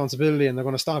burden and responsibility, and they're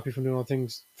going to stop you from doing all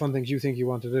things, fun things you think you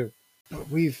want to do. But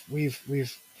we've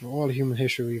for all human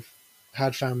history, we've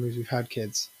had families, we've had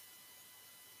kids.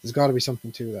 There's got to be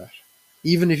something to that,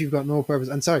 even if you've got no purpose.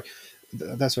 And sorry,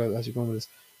 that's what you're going with this.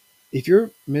 If you're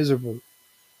miserable,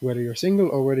 whether you're single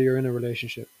or whether you're in a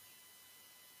relationship,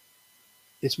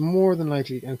 it's more than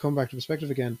likely, and come back to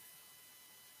perspective again,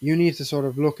 you need to sort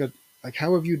of look at, like,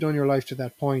 how have you done your life to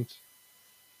that point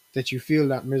that you feel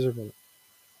that miserable?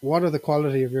 What are the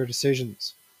quality of your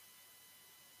decisions?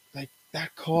 Like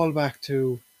that call back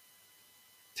to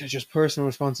just personal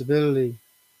responsibility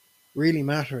really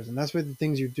matters, and that's why the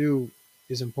things you do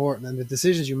is important, and the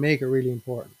decisions you make are really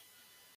important.